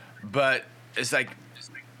 But it's like,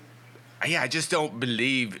 yeah, I just don't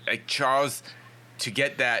believe like Charles to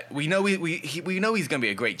get that. We know we know he's gonna be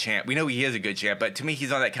a great champ. We know he is a good champ. But to me,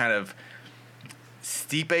 he's on that kind of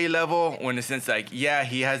Stipe level, in the sense like, yeah,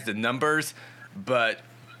 he has the numbers, but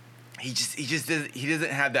he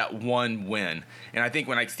doesn't have that one win. And I think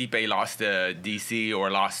when like Stipe lost to DC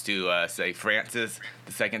or lost to say Francis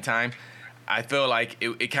the second time, I feel like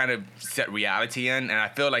it kind of set reality in, and I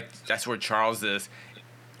feel like that's where Charles is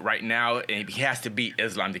right now, and he has to beat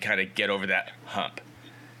Islam to kind of get over that hump.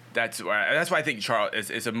 That's why I think Charles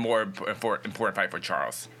is a more important fight for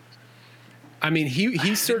Charles. I mean,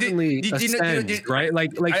 he certainly ascends, right? Like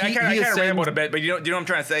I kind of rambled a bit, but you know what I'm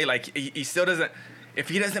trying to say? Like he still doesn't. If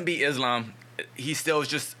he doesn't beat Islam, he still is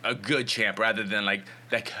just a good champ rather than like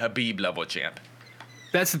that Khabib level champ.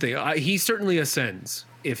 That's the thing. He certainly ascends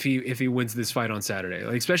if he wins this fight on Saturday,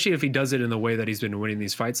 like especially if he does it in the way that he's been winning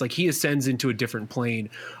these fights. Like he ascends into a different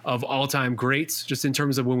plane of all-time greats, just in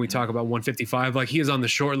terms of when we talk about 155. Like he is on the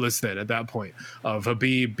short list then at that point of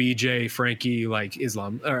Khabib, BJ, Frankie, like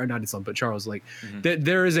Islam, or not Islam, but Charles. Like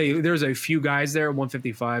there's a few guys there at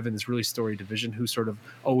 155 in this really storied division who sort of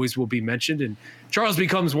always will be mentioned, and Charles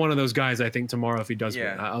becomes one of those guys. I think tomorrow if he does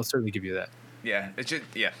win, I'll certainly give you that. Yeah, it's just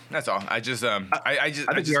that's all. I just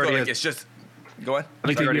feel like it's just. Go on. I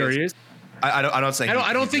think he already is. I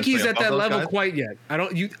don't think he's at that level quite yet. I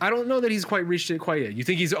don't know that he's quite reached it quite yet. You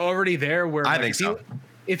think he's already there? Where I think so.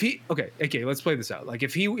 Okay, let's play this out. Like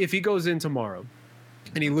if he goes in tomorrow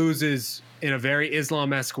and he loses in a very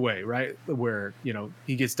Islam-esque way, right? Where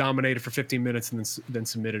he gets dominated for 15 minutes and then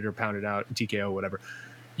submitted or pounded out in TKO, whatever.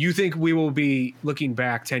 You think we will be looking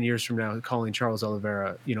back 10 years from now calling Charles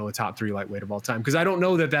Oliveira, a top 3 lightweight of all time? Because I don't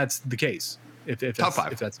know that that's the case. If top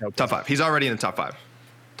 5. If that's how top 5. He's already in the top 5.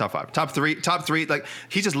 Top 5. Top 3. Like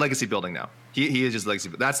he's just legacy building now. He is just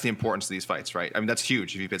legacy. That's the importance of these fights, right? I mean, that's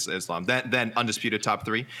huge if he fits Islam. Then undisputed top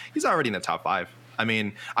 3. He's already in the top 5. I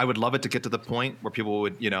mean, I would love it to get to the point where people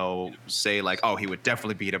would, say like, oh, he would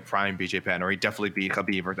definitely beat a prime BJ Penn, or he'd definitely beat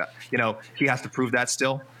Khabib, or that. He has to prove that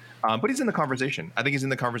still. But he's in the conversation. I think he's in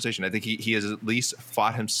the conversation. I think he has at least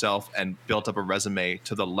fought himself and built up a resume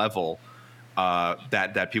to the level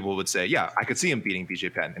that people would say, yeah, I could see him beating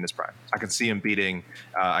BJ Penn in his prime. I could see him beating.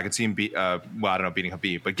 Beating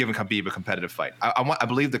Khabib, but giving Khabib a competitive fight. I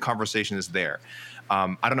believe the conversation is there.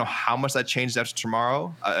 I don't know how much that changes after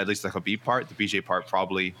tomorrow. At least the Khabib part, the BJ part,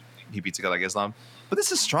 probably he beats a guy like Islam. But this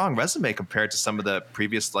is a strong resume compared to some of the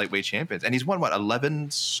previous lightweight champions. And he's won, 11?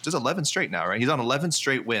 There's 11 straight now, right? He's on 11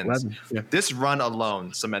 straight wins. 11, yeah. This run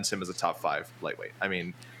alone cements him as a top 5 lightweight. I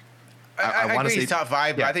mean, I want to say he's top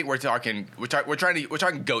 5, but I think we're talking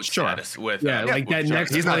GOAT status with like that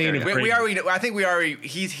next. He's not there.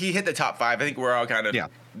 He hit the top 5. I think we're all kind of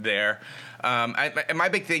there. And my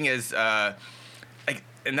big thing is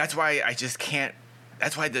and that's why I just can't.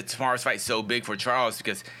 That's why the tomorrow's fight is so big for Charles,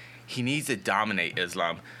 because he needs to dominate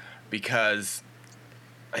Islam, because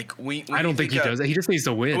like I don't think he does. He just needs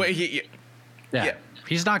to win.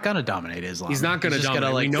 He's not gonna dominate Islam. He's not gonna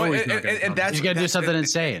dominate. We know he's not gonna. He's gonna do something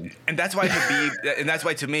insane. And that's why Khabib. And that's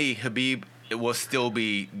why to me Khabib will still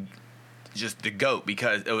be just the GOAT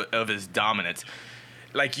because of his dominance.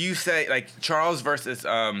 Like you say, like Charles versus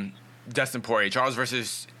Dustin Poirier, Charles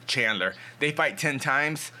versus Chandler. They fight 10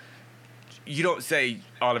 times. You don't say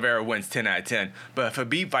Oliveira wins 10 out of 10, but if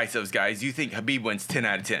Khabib fights those guys, you think Khabib wins 10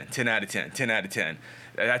 out of 10, 10 out of 10, 10 out of 10.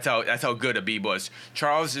 That's how good Khabib was.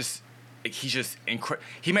 Charles he's just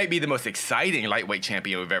he might be the most exciting lightweight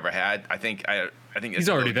champion we've ever had. I think he's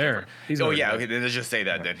already there. Okay, then let's just say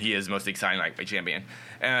that then he is the most exciting lightweight champion,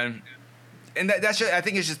 and that's just, I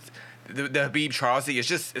think it's just the Khabib Charles thing.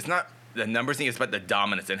 It's not the numbers thing, it's about the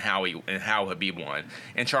dominance and how Khabib won.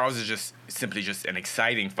 And Charles is just simply just an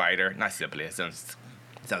exciting fighter. Not simply, it sounds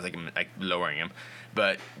like I'm like lowering him,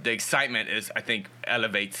 but the excitement I think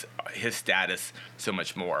elevates his status so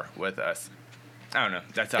much more with us. I don't know.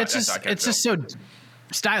 That's how I feel. Just so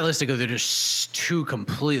stylistically, they're just 2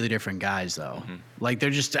 completely different guys, though. Mm-hmm. Like they're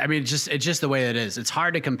just. I mean, it's just the way it is. It's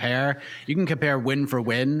hard to compare. You can compare win for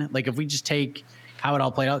win. Like if we just take how it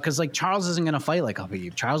all played out, because like Charles isn't going to fight like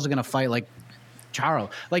Khabib. Charles is going to fight like Charles.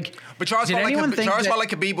 But Charles fought like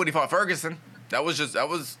Khabib when he fought Ferguson.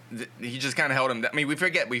 He just kind of held him. I mean, we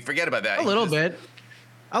forget about that. A little bit.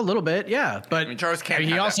 A little bit, yeah. But I mean, Charles can't.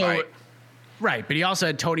 he have also that fight. right, but he also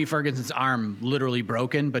had Tony Ferguson's arm literally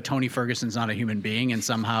broken. But Tony Ferguson's not a human being, and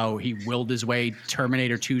somehow he willed his way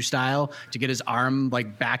Terminator 2 style to get his arm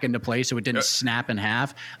like back into place so it didn't snap in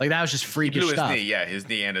half. Like that was just freakish His stuff. knee, yeah, his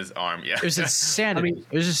knee and his arm, yeah. It was insanity.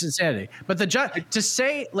 It was just insanity. But to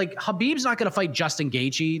say like Khabib's not going to fight Justin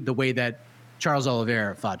Gaethje the way that Charles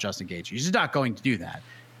Oliveira fought Justin Gaethje. He's not going to do that.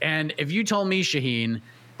 And if you told me, Shaheen,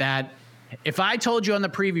 that if I told you on the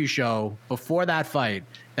preview show before that fight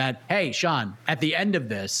that, hey, Sean, at the end of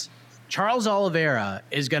this, Charles Oliveira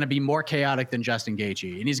is going to be more chaotic than Justin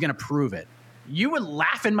Gaethje, and he's going to prove it, you would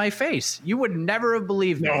laugh in my face. You would never have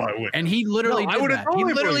believed me. No, I wouldn't. And he literally did that. He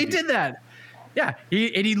literally did that. Yeah,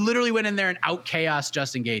 he literally went in there and out chaos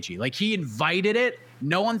Justin Gaethje. Like he invited it.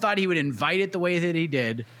 No one thought he would invite it the way that he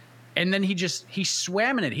did. And then he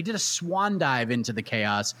swam in it. He did a swan dive into the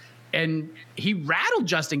chaos. And he rattled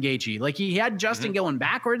Justin Gaethje. Like he had Justin going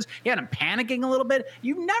backwards. He had him panicking a little bit.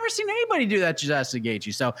 You've never seen anybody do that to Justin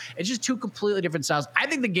Gaethje. So it's just two completely different styles. I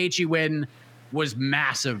think the Gaethje win was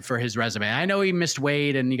massive for his resume. I know he missed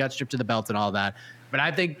weight and he got stripped of the belt and all that. But I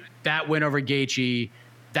think that win over Gaethje,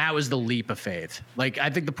 that was the leap of faith. Like I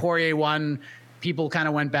think the Poirier one, people kind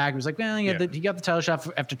of went back and was like, well, he got the title shot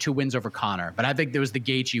after 2 wins over Conor. But I think there was the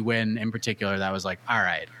Gaethje win in particular that was like, all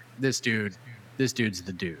right, this dude's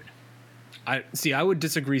the dude. I would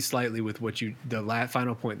disagree slightly with the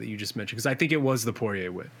final point that you just mentioned, because I think it was the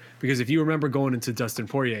Poirier win. Because if you remember going into Dustin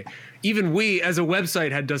Poirier, even we as a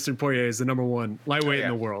website had Dustin Poirier as the number 1 lightweight in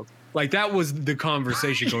the world. Like that was the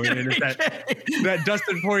conversation going in, is that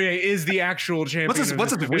Dustin Poirier is the actual champion.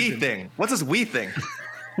 What's his we thing? What's his we thing?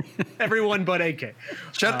 Everyone but AK.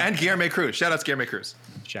 And Guilherme Cruz. Shout out to Guilherme Cruz.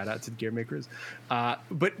 Shout out to Guilherme Cruz.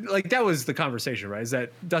 But like that was the conversation, right? Is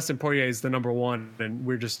that Dustin Poirier is the number 1, and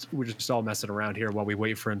we're just all messing around here while we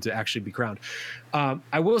wait for him to actually be crowned.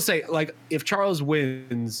 I will say, like, if Charles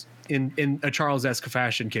wins in a Charles-esque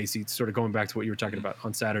fashion, Casey, sort of going back to what you were talking about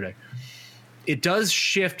on Saturday, it does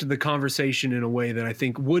shift the conversation in a way that I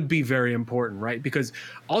think would be very important, right? Because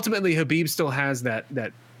ultimately Khabib still has that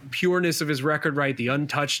pureness of his record, right? The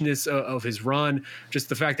untouchedness of his run, just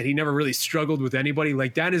the fact that he never really struggled with anybody.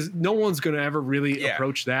 Like that is, no one's going to ever really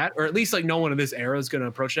approach that, or at least like no one in this era is going to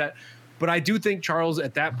approach that. But I do think Charles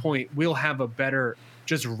at that point will have a better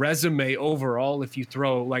just resume overall. If you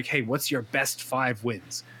throw like, hey, what's your best 5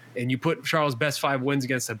 wins? And you put Charles' best 5 wins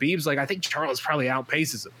against Khabib's, like I think Charles probably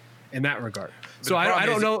outpaces him in that regard. So I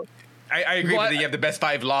don't know. I agree with you have the best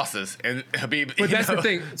 5 losses, and Khabib. But that's the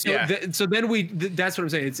thing. So then that's what I'm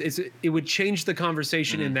saying. It would change the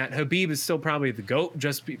conversation in that Khabib is still probably the GOAT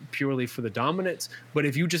just purely for the dominance. But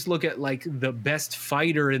if you just look at like the best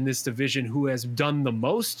fighter in this division who has done the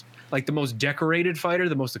most, like the most decorated fighter,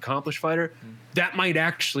 the most accomplished fighter, that might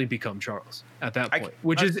actually become Charles at that point.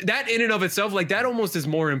 Which is that in and of itself, like that almost is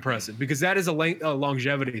more impressive, because that is a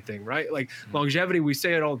longevity thing, right? Like longevity, we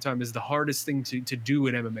say it all the time, is the hardest thing to do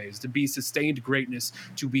in MMA, is to be sustained greatness,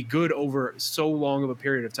 to be good over so long of a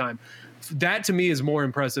period of time. That to me is more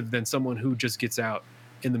impressive than someone who just gets out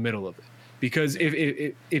in the middle of it. Because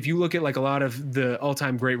if you look at like a lot of the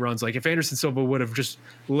all-time great runs, like if Anderson Silva would have just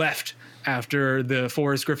left after the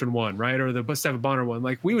Forrest Griffin one, right, or the Stephen Bonner one,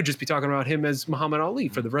 like we would just be talking about him as Muhammad Ali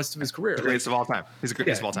for the rest of his career. The greatest of all time. He's the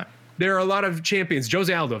greatest of all time. There are a lot of champions.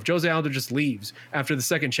 Jose Aldo. If Jose Aldo just leaves after the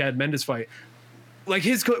second Chad Mendes fight, like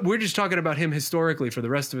we're just talking about him historically for the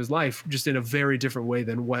rest of his life, just in a very different way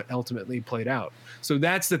than what ultimately played out. So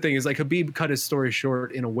that's the thing, is like Khabib cut his story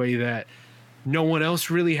short in a way that no one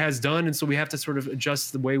else really has done, and so we have to sort of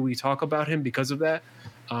adjust the way we talk about him because of that.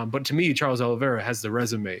 But to me, Charles Oliveira has the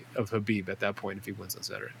resume of Khabib at that point if he wins on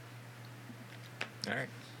Saturday. All right.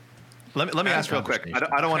 Let me ask real quick.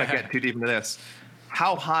 I don't want to get too deep into this.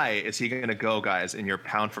 How high is he going to go, guys, in your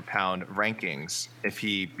pound-for-pound rankings if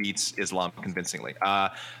he beats Islam convincingly?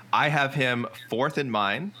 I have him 4th in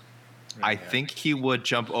mine. I think he would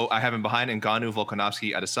jump. I have him behind Ngannou,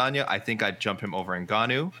 Volkanovski, Adesanya. I think I'd jump him over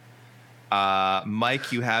Ngannou.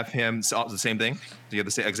 Mike, you have him the same thing. You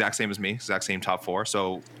have the exact same as me, exact same top 4.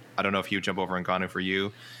 So I don't know if he would jump over Ngannou for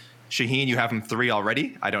you. Shaheen, you have him 3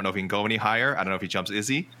 already. I don't know if he can go any higher. I don't know if he jumps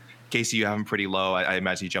Izzy. Casey, you have him pretty low. I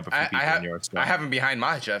imagine you jump a few people in yours. I have him behind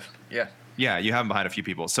Makhachev. Yeah. Yeah, you have him behind a few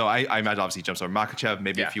people. So I imagine obviously he jumps over Makhachev,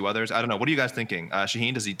 maybe a few others. I don't know. What are you guys thinking?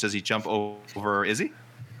 Shaheen, does he jump over Izzy?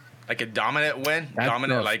 Like a dominant win? That's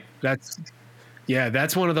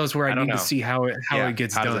one of those where I need to see how it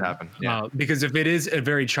gets done. Does it happen? Yeah. Because if it is a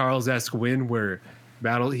very Charles-esque win where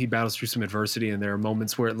he battles through some adversity and there are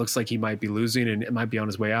moments where it looks like he might be losing and it might be on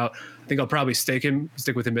his way out, I think I'll probably stick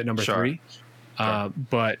with him at number 3.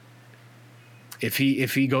 But if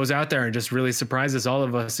he goes out there and just really surprises all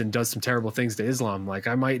of us and does some terrible things to Islam, like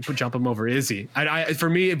I might jump him over Izzy. For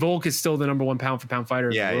me, Volk is still the number one pound for pound fighter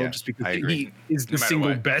in the world, just because he is the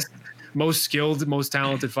single best, most skilled, most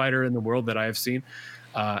talented fighter in the world that I have seen,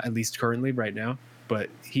 at least currently right now. But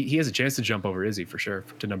he has a chance to jump over Izzy for sure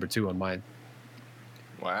to number 2 on mine.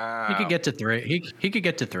 Wow. He could get to 3. He could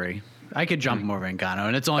get to 3. I could jump him over Ngannou,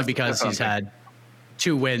 and it's only because he's had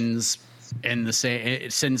 2 wins in the same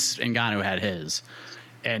since Ngannou had his,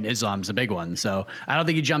 and Islam's a big one. So I don't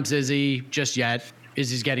think he jumps Izzy just yet.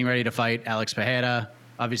 Izzy's getting ready to fight Alex Pereira.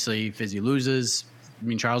 Obviously, if Izzy loses, I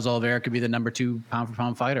mean, Charles Oliveira could be the number 2 pound for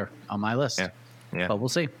pound fighter on my list. Yeah. But we'll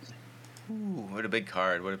see. Ooh, what a big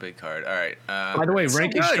card. What a big card. All right. By the way,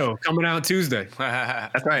 ranking show coming out Tuesday.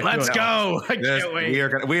 That's right. Let's go. I can't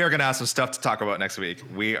wait. We are gonna have some stuff to talk about next week.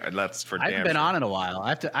 I haven't been on in a while.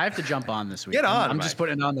 I have to jump on this week. Get on. I'm just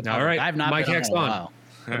putting it on the top. All right. I have not Mike been Heck's on in a while.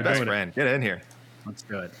 Best friend. Get in here. Let's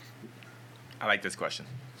do it. I like this question.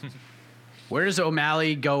 Where does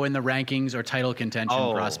O'Malley go in the rankings or title contention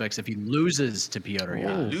prospects if he loses to Piotr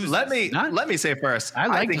Jan? Let me say first. I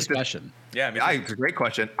like this question. It's a great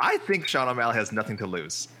question. I think Sean O'Malley has nothing to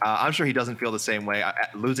lose. I'm sure he doesn't feel the same way.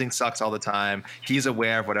 Losing sucks all the time. He's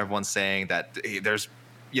aware of what everyone's saying, that there's,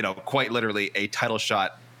 quite literally a title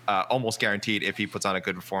shot almost guaranteed if he puts on a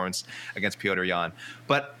good performance against Piotr Jan.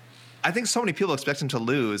 But I think so many people expect him to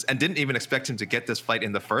lose and didn't even expect him to get this fight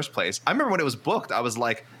in the first place. I remember when it was booked, I was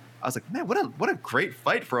like, man, what a great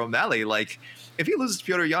fight for O'Malley. Like, if he loses to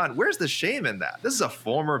Piotr Jan, where's the shame in that? This is a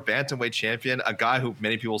former bantamweight champion, a guy who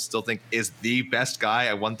many people still think is the best guy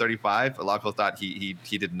at 135. A lot of people thought he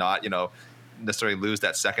did not, necessarily lose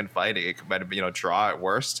that second fight. It might have been, draw at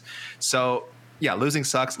worst. So yeah, losing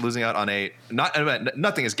sucks. Losing out on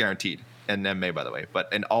nothing is guaranteed in MMA, by the way,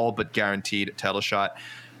 but an all but guaranteed title shot.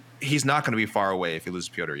 He's not going to be far away if he loses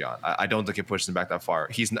Piotr Jan. I don't think it pushes him back that far.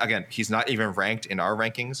 He's not even ranked in our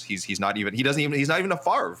rankings. He's not even a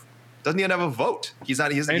Favre. Doesn't even have a vote.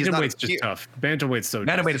 Bantamweight's just tough. Bantamweight's so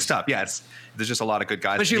tough. Bantamweight is tough. Yeah, there's just a lot of good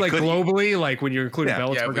guys. Especially globally, like when you're including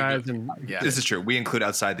Bellator guys. This is true. We include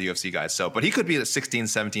outside the UFC guys. So, but he could be at 16,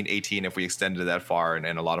 17, 18 if we extended it that far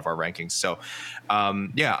in a lot of our rankings. So,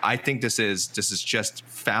 I think this is just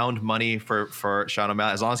found money for Sean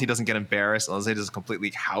O'Malley. As long as he doesn't get embarrassed, as long as he doesn't completely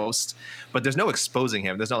housed. But there's no exposing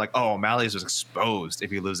him. There's no O'Malley's was exposed if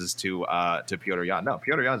he loses to Piotr Jan. No,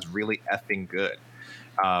 Piotr Jan's really effing good.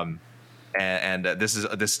 And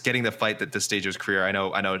this getting the fight at this stage of his career. I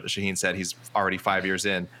know Shaheen said he's already 5 years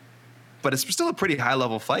in, but it's still a pretty high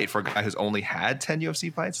level fight for a guy who's only had 10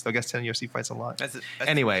 UFC fights. So I guess 10 UFC fights a lot. That's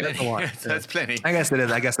a lot. That's plenty. I guess it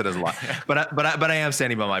is a lot. But I am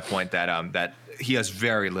standing by my point that he has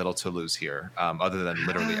very little to lose here, other than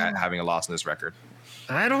literally having a loss in his record.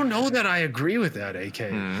 I don't know that I agree with that,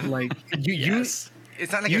 AK. Like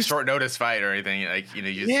it's not like a short notice fight or anything.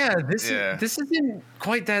 This isn't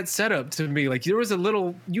quite that setup to me. Like there was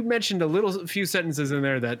you mentioned a few sentences in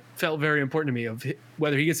there that felt very important to me of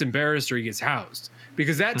whether he gets embarrassed or he gets housed,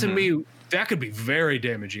 because that to me, that could be very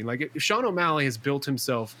damaging. Like if Sean O'Malley has built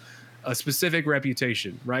himself a specific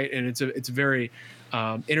reputation, right? And it's a very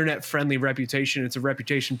internet friendly reputation. It's a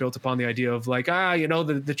reputation built upon the idea of the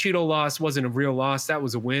Cheeto loss wasn't a real loss. That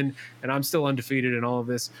was a win. And I'm still undefeated and all of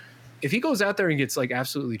this. If he goes out there and gets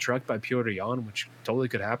absolutely trucked by Piotr Jan, which totally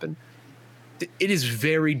could happen, it is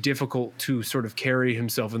very difficult to sort of carry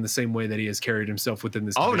himself in the same way that he has carried himself within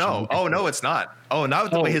this division. No, it's not. Not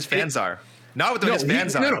with the way his fans are. Not with the way his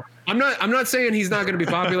fans are. No. I'm not saying he's not going to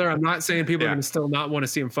be popular. I'm not saying people are going to still not want to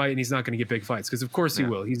see him fight and he's not going to get big fights, because of course he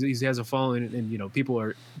will. He has a following and people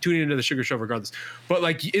are tuning into the Sugar Show regardless. But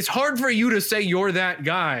it's hard for you to say you're that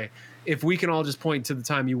guy if we can all just point to the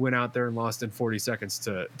time you went out there and lost in 40 seconds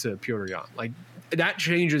to Piotr Jan. That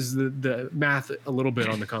changes the math a little bit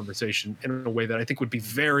on the conversation in a way that I think would be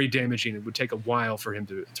very damaging. It would take a while for him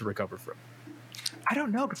to recover from. I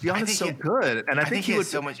don't know, because Jan is so good. And I think he would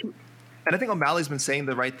so much. And I think O'Malley's been saying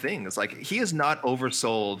the right things. He is not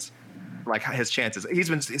oversold his chances. He's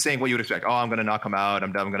been saying what you would expect. Oh, I'm going to knock him out.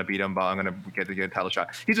 I'm going to beat him, but I'm going to get a title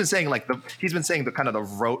shot. He's been saying the kind of the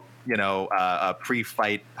rote,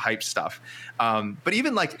 pre-fight hype stuff. But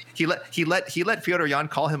even he let Piotr Jan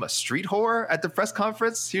call him a street whore at the press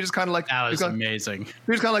conference. He was just kind of that was amazing.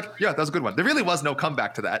 He was kind of yeah, that was a good one. There really was no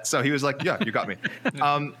comeback to that. So he was like, yeah, you got me.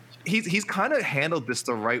 He's kind of handled this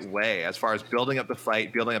the right way as far as building up the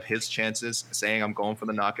fight, building up his chances, saying I'm going for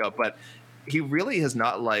the knockout, but he really has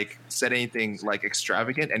not said anything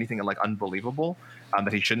extravagant, anything unbelievable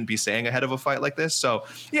that he shouldn't be saying ahead of a fight like this. So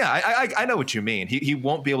yeah, I know what you mean. He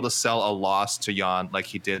won't be able to sell a loss to Jan like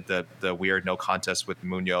he did the weird no contest with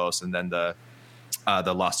Munoz, and then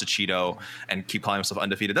the loss to Cheeto and keep calling himself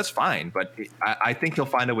undefeated. That's fine, but I think he'll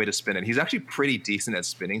find a way to spin it. He's actually pretty decent at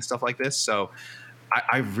spinning stuff like this, so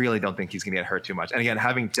I really don't think he's going to get hurt too much. And again,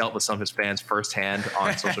 having dealt with some of his fans firsthand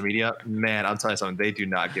on social media, man, I'm telling you something, they do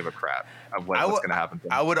not give a crap of what's going to happen to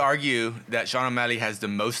him. I would argue that Sean O'Malley has the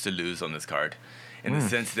most to lose on this card in the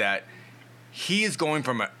sense that he is going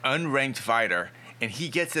from an unranked fighter, and he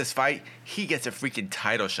gets this fight, he gets a freaking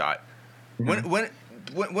title shot.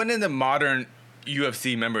 When in the modern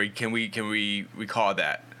UFC memory can we recall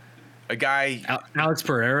that? A guy... Alex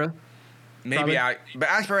Pereira? Maybe, but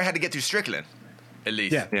Alex Pereira had to get through Strickland. At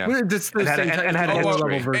least, yeah. That's the same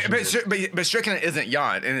level version. But Strickland isn't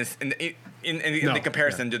Jan in the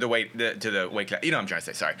comparison to the weight class. You know what I'm trying to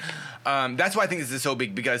say. Sorry. That's why I think this is so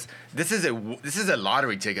big, because this is a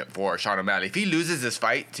lottery ticket for Sean O'Malley. If he loses this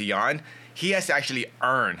fight to Jan, he has to actually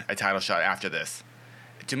earn a title shot after this.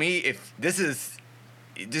 To me, if this is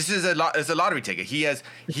a lottery ticket. He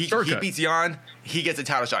beats Jan, he gets a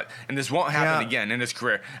title shot, and this won't happen again in his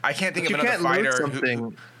career. I can't think of another fighter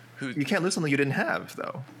who. You can't lose something you didn't have,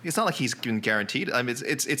 though. It's not like he's been guaranteed. I mean,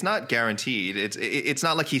 it's not guaranteed. It's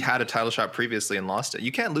not like he had a title shot previously and lost it.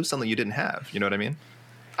 You can't lose something you didn't have. You know what I mean?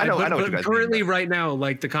 I know what you guys currently mean, right now,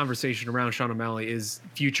 like the conversation around Sean O'Malley is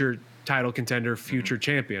future title contender, future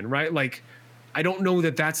champion, right? Like, I don't know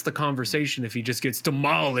that that's the conversation if he just gets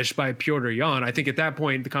demolished by Petr Yan. I think at that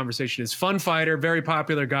point, the conversation is fun fighter, very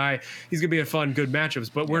popular guy. He's going to be a fun, good matchups,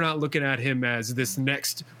 but we're not looking at him as this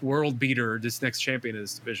next world beater, this next champion in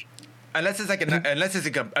this division. Unless it's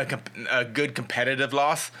a good competitive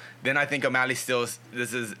loss, then I think O'Malley still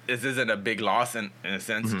this isn't a big loss in a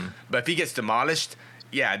sense. But if he gets demolished,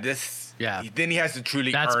 then he has to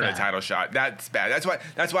truly earn a title shot. That's bad.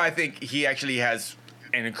 That's why I think he actually has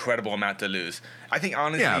an incredible amount to lose. I think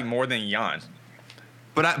honestly more than Jan.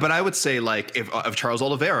 But I would say, like, if Charles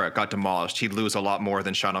Oliveira got demolished, he'd lose a lot more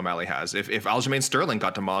than Sean O'Malley has. If Aljamain Sterling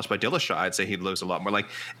got demolished by Dillashaw, I'd say he'd lose a lot more. Like,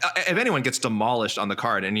 if anyone gets demolished on the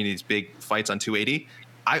card, any of these big fights on 280,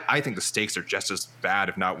 I think the stakes are just as bad,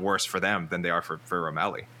 if not worse, for them than they are for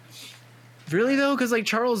O'Malley. Really though, because like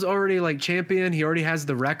Charles already like champion, he already has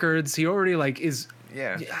the records, he already like is.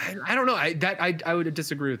 Yeah. I don't know. I would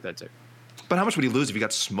disagree with that too. But how much would he lose if he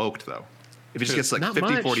got smoked though? If he just gets like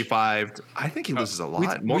 50, 45, I think he loses a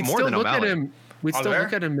lot. More than O'Malley. We'd still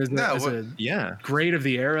look at him as a great of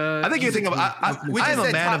the era. I think you think of we just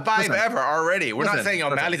said top 5 ever already. We're not saying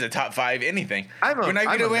O'Malley's a top 5 anything. We're not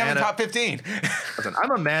even doing top 15. Listen, I'm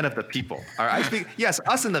a man of the people. All right, I speak. Yes,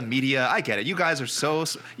 us in the media. I get it. You guys are so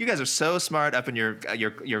smart up in your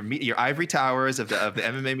ivory towers of the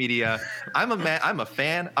MMA media. I'm a man. I'm a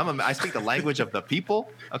fan. I speak the language of the people.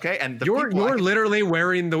 Okay, and the you're literally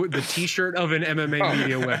wearing the T-shirt of an MMA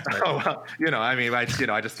media website. Oh,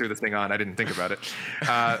 well, I just threw this thing on. I didn't think about it.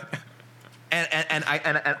 And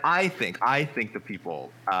I think the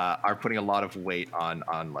people are putting a lot of weight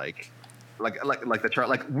on like the Charles.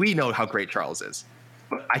 Like, we know how great Charles is,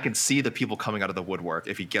 but I can see the people coming out of the woodwork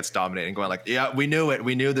if he gets dominated and going like, yeah, we knew it.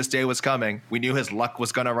 We knew this day was coming. We knew his luck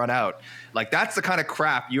was gonna run out. Like, that's the kind of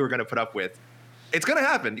crap you were gonna put up with. It's gonna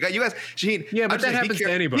happen. You guys, Shaheen. Yeah, but that happens to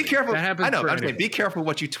anybody. Be careful. That happens. I know. I'm saying, be careful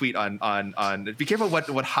what you tweet on. Be careful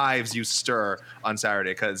what hives you stir on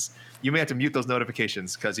Saturday, because you may have to mute those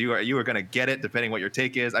notifications, because you are going to get it depending what your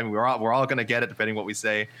take is. I mean, we're all going to get it depending what we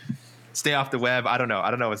say. Stay off the web. I don't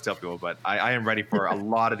know what's tell people, but I am ready for a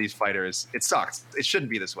lot of these fighters. It sucks. It shouldn't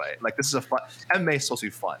be this way. Like, this is a fun. MMA is supposed to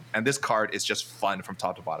be fun, and this card is just fun from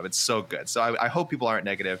top to bottom. It's so good. So I hope people aren't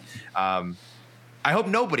negative. I hope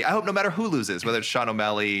no matter who loses, whether it's Sean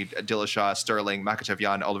O'Malley, Dillashaw, Sterling, Makhachev,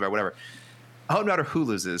 Yan, Oliveira, whatever. I hope no matter who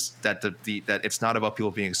loses, that that it's not about people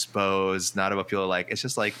being exposed, not about people like, it's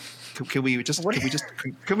just like, can we just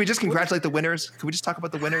congratulate the winners? Can we just talk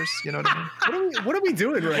about the winners? You know what I mean? What are we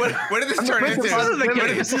doing right now? What did this turn into? This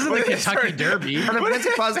isn't the Kentucky Derby. On the Prince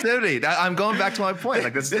of Positivity. I'm going back to my point.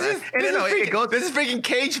 Like, this is freaking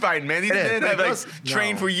cage fighting, man. These men have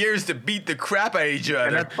trained for years to beat the crap out of each other.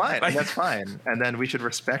 And that's fine. Like, that's fine. And then we should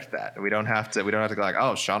respect that. We don't have to go like,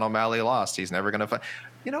 oh, Sean O'Malley lost. He's never gonna fight.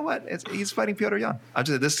 You know what? He's fighting Petr Yan.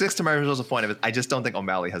 This sticks to my original point of it. I just don't think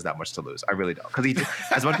O'Malley has that much to lose. I really don't. Because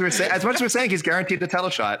as much as we're saying he's guaranteed the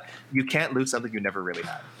title shot, you can't lose something you never really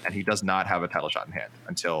had. And he does not have a title shot in hand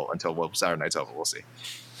until Saturday night's over. We'll see.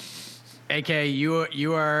 AK, you've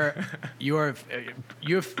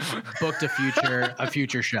booked a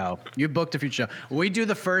future show. You booked a future show. We do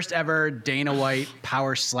the first ever Dana White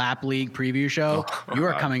Power Slap League preview show. You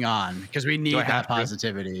are coming on because we need that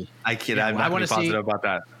positivity. I kid. I'm not going to be positive about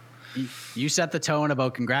that. You set the tone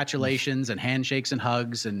about congratulations and handshakes and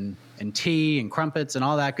hugs and tea and crumpets and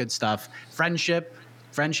all that good stuff. Friendship.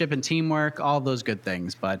 friendship and teamwork, all those good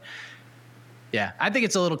things. But yeah, I think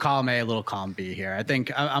it's a little column A, a little column B here. I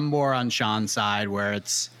think I'm more on Sean's side where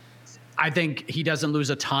I think he doesn't lose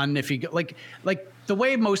a ton if he like the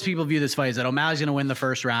way most people view this fight is that O'Malley's going to win the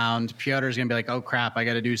first round. Piotr's going to be like, oh crap, I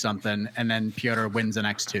got to do something. And then Piotr wins the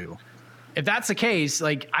next two. If that's the case,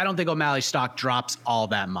 like, I don't think O'Malley's stock drops all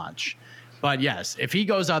that much. But yes, if he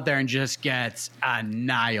goes out there and just gets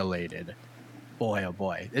annihilated, boy, oh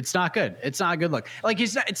boy, it's not good. It's not a good look. Like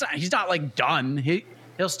he's not like done.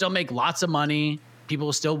 He'll still make lots of money. People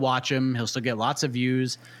will still watch him. He'll still get lots of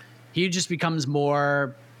views. He just becomes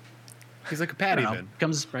more. He's like a Patty then.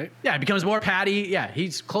 Right? Yeah, he becomes more Patty. Yeah,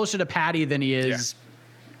 he's closer to Patty than he is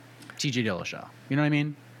TJ Dillashaw. You know what I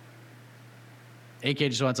mean? AK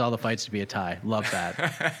just wants all the fights to be a tie. Love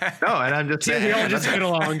that. No, and I'm just saying. Can't we all just get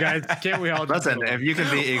along, guys? Can't we all just listen? If you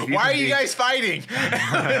can be, why are you guys fighting?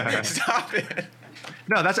 Stop it.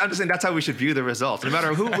 No, I'm just saying that's how we should view the results. No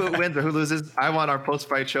matter who wins or who loses, I want our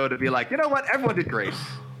post-fight show to be like, you know what? Everyone did great.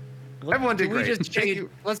 Everyone did great.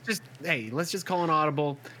 Let's just call an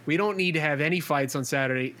audible. We don't need to have any fights on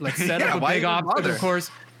Saturday. Let's set up a big obstacle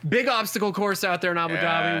course. Big obstacle course out there in Abu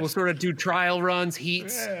Dhabi. We'll sort of do trial runs,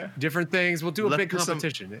 heats, different things. We'll do a big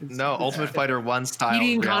competition. Ultimate Fighter 1 style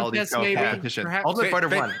eating contest, maybe. Competition. Ultimate Fighter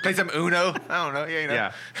 1. Play some Uno. I don't know.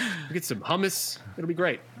 Yeah. We'll get some hummus. It'll be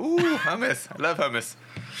great. Ooh, hummus. I love hummus.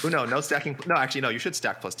 Uno, no stacking. No, actually, no. You should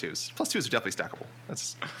stack plus twos. Plus twos are definitely stackable.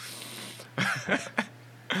 That's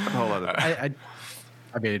a whole other thing.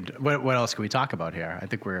 I mean, what else can we talk about here? I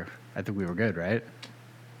think we were good, right?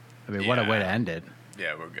 I mean, what a way to end it.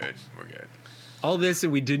 Yeah, we're good. We're good. All this,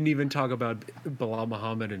 and we didn't even talk about Bilal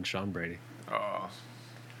Muhammad and Sean Brady. Oh,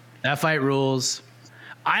 that fight rules.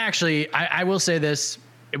 I will say this.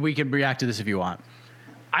 We can react to this if you want.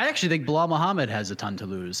 I actually think Bilal Muhammad has a ton to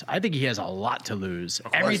lose. I think he has a lot to lose.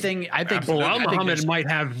 Everything. I think Bilal Muhammad might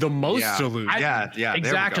have the most to lose. Yeah,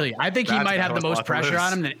 exactly. I think he might have the most pressure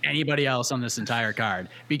on him than anybody else on this entire card.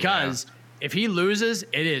 Because if he loses,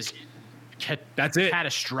 it is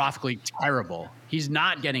catastrophically terrible. He's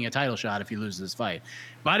not getting a title shot if he loses this fight.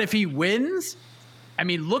 But if he wins, I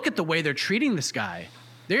mean, look at the way they're treating this guy.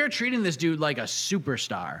 They're treating this dude like a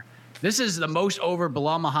superstar. This is the most over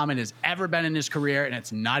Bilal Muhammad has ever been in his career, and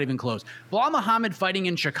it's not even close. Bilal Muhammad fighting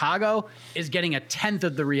in Chicago is getting 1/10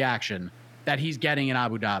 of the reaction that he's getting in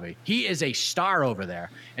Abu Dhabi. He is a star over there.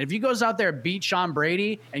 And if he goes out there and beats Sean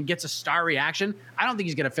Brady and gets a star reaction, I don't think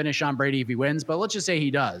he's going to finish Sean Brady if he wins, but let's just say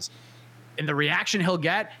he does. And the reaction he'll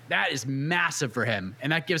get, that is massive for him.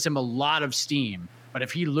 And that gives him a lot of steam. But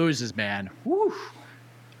if he loses, man, whew,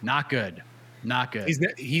 not good. Not good.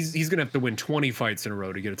 He's going to have to win 20 fights in a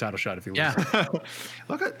row to get a title shot if he loses. Yeah.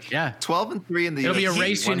 Look at 12-3 in the It'll be a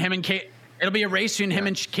race between him and It'll be a race between him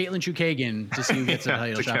and Caitlin Chukagian to see who gets a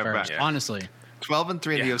title shot first. Honestly.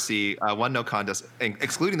 12-3 in the UFC, one no contest,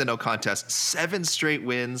 excluding the no contest, 7 straight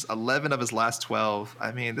wins, 11 of his last 12.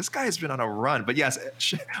 I mean, this guy has been on a run. But yes,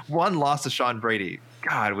 one loss to Sean Brady.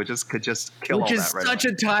 God, could just kill all that right now. Which is such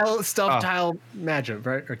a style matchup,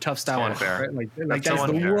 right? Or tough style. Unfair. Right? Like that's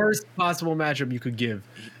the worst possible matchup you could give.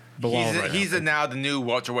 He's now the new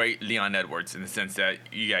welterweight Leon Edwards in the sense that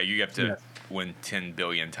you have to win 10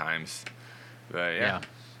 billion times. But yeah.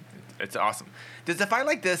 It's awesome. Does a fight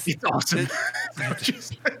like this? It's awesome. I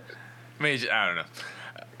don't know.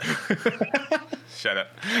 Shut up.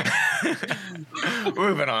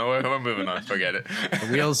 Moving on. We're moving on. Forget it.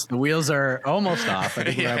 The wheels are almost off. I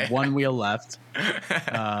think we have one wheel left.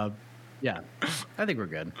 I think we're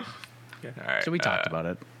good. Yeah. All right. So we talked about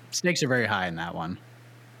it. Stakes are very high in that one.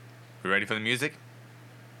 We ready for the music?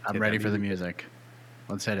 I'm ready for the music.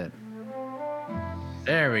 Let's hit it.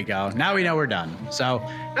 There we go. Now we know we're done. So,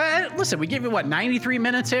 listen, we gave it, 93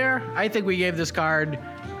 minutes here? I think we gave this card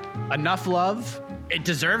enough love. It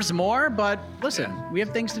deserves more, but listen, we have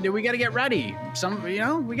things to do. We got to get ready.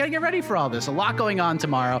 We got to get ready for all this. A lot going on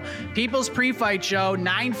tomorrow. People's Pre-Fight Show,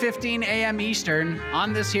 9:15 a.m. Eastern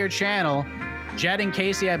on this here channel. Jed and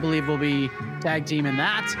Casey, I believe, will be tag team in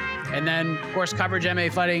that. And then, of course,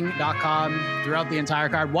 CoverageMAFighting.com throughout the entire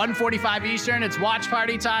card. 1:45 Eastern, it's watch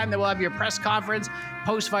party time. Then we'll have your press conference,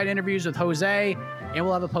 post-fight interviews with Jose, and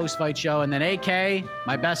we'll have a post-fight show. And then AK,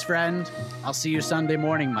 my best friend, I'll see you Sunday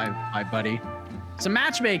morning, my buddy. Some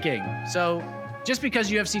matchmaking. So just because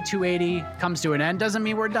UFC 280 comes to an end doesn't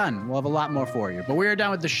mean we're done. We'll have a lot more for you. But we are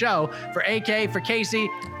done with the show. For AK, for Casey,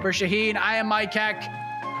 for Shaheen, I am Mike Heck.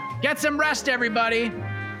 Get some rest, everybody.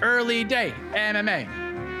 Early day MMA.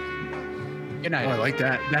 Good night. Oh, I like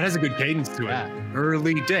that. That has a good cadence to it.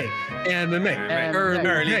 Early day MMA.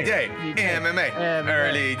 Early day MMA.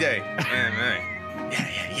 Early day MMA.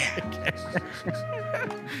 Yeah.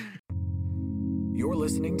 You're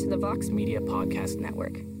listening to the Vox Media Podcast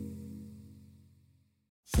Network.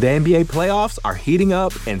 The NBA playoffs are heating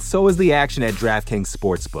up, and so is the action at DraftKings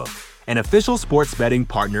Sportsbook, an official sports betting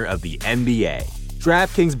partner of the NBA.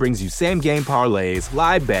 DraftKings brings you same-game parlays,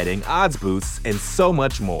 live betting, odds boosts, and so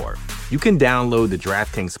much more. You can download the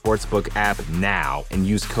DraftKings Sportsbook app now and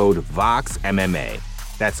use code VOXMMA.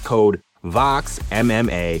 That's code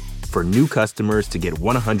VOXMMA for new customers to get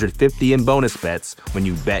 $150 in bonus bets when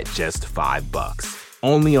you bet just $5.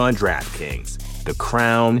 Only on DraftKings. The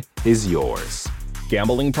crown is yours.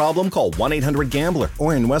 Gambling problem? Call 1-800-GAMBLER.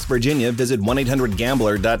 Or in West Virginia, visit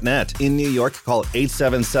 1-800-GAMBLER.net. In New York, call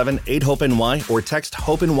 877-8-HOPE-NY or text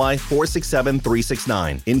HOPE-NY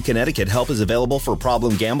 467-369. In Connecticut, help is available for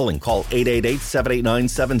problem gambling. Call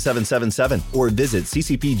 888-789-7777 or visit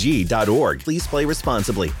ccpg.org. Please play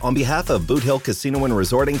responsibly. On behalf of Boot Hill Casino and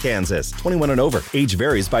Resort in Kansas, 21 and over. Age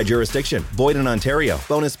varies by jurisdiction. Void in Ontario.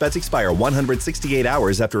 Bonus bets expire 168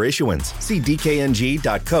 hours after issuance. See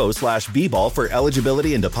dkng.co/bball for eligibility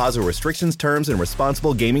and deposit restrictions, terms, and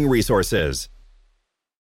responsible gaming resources.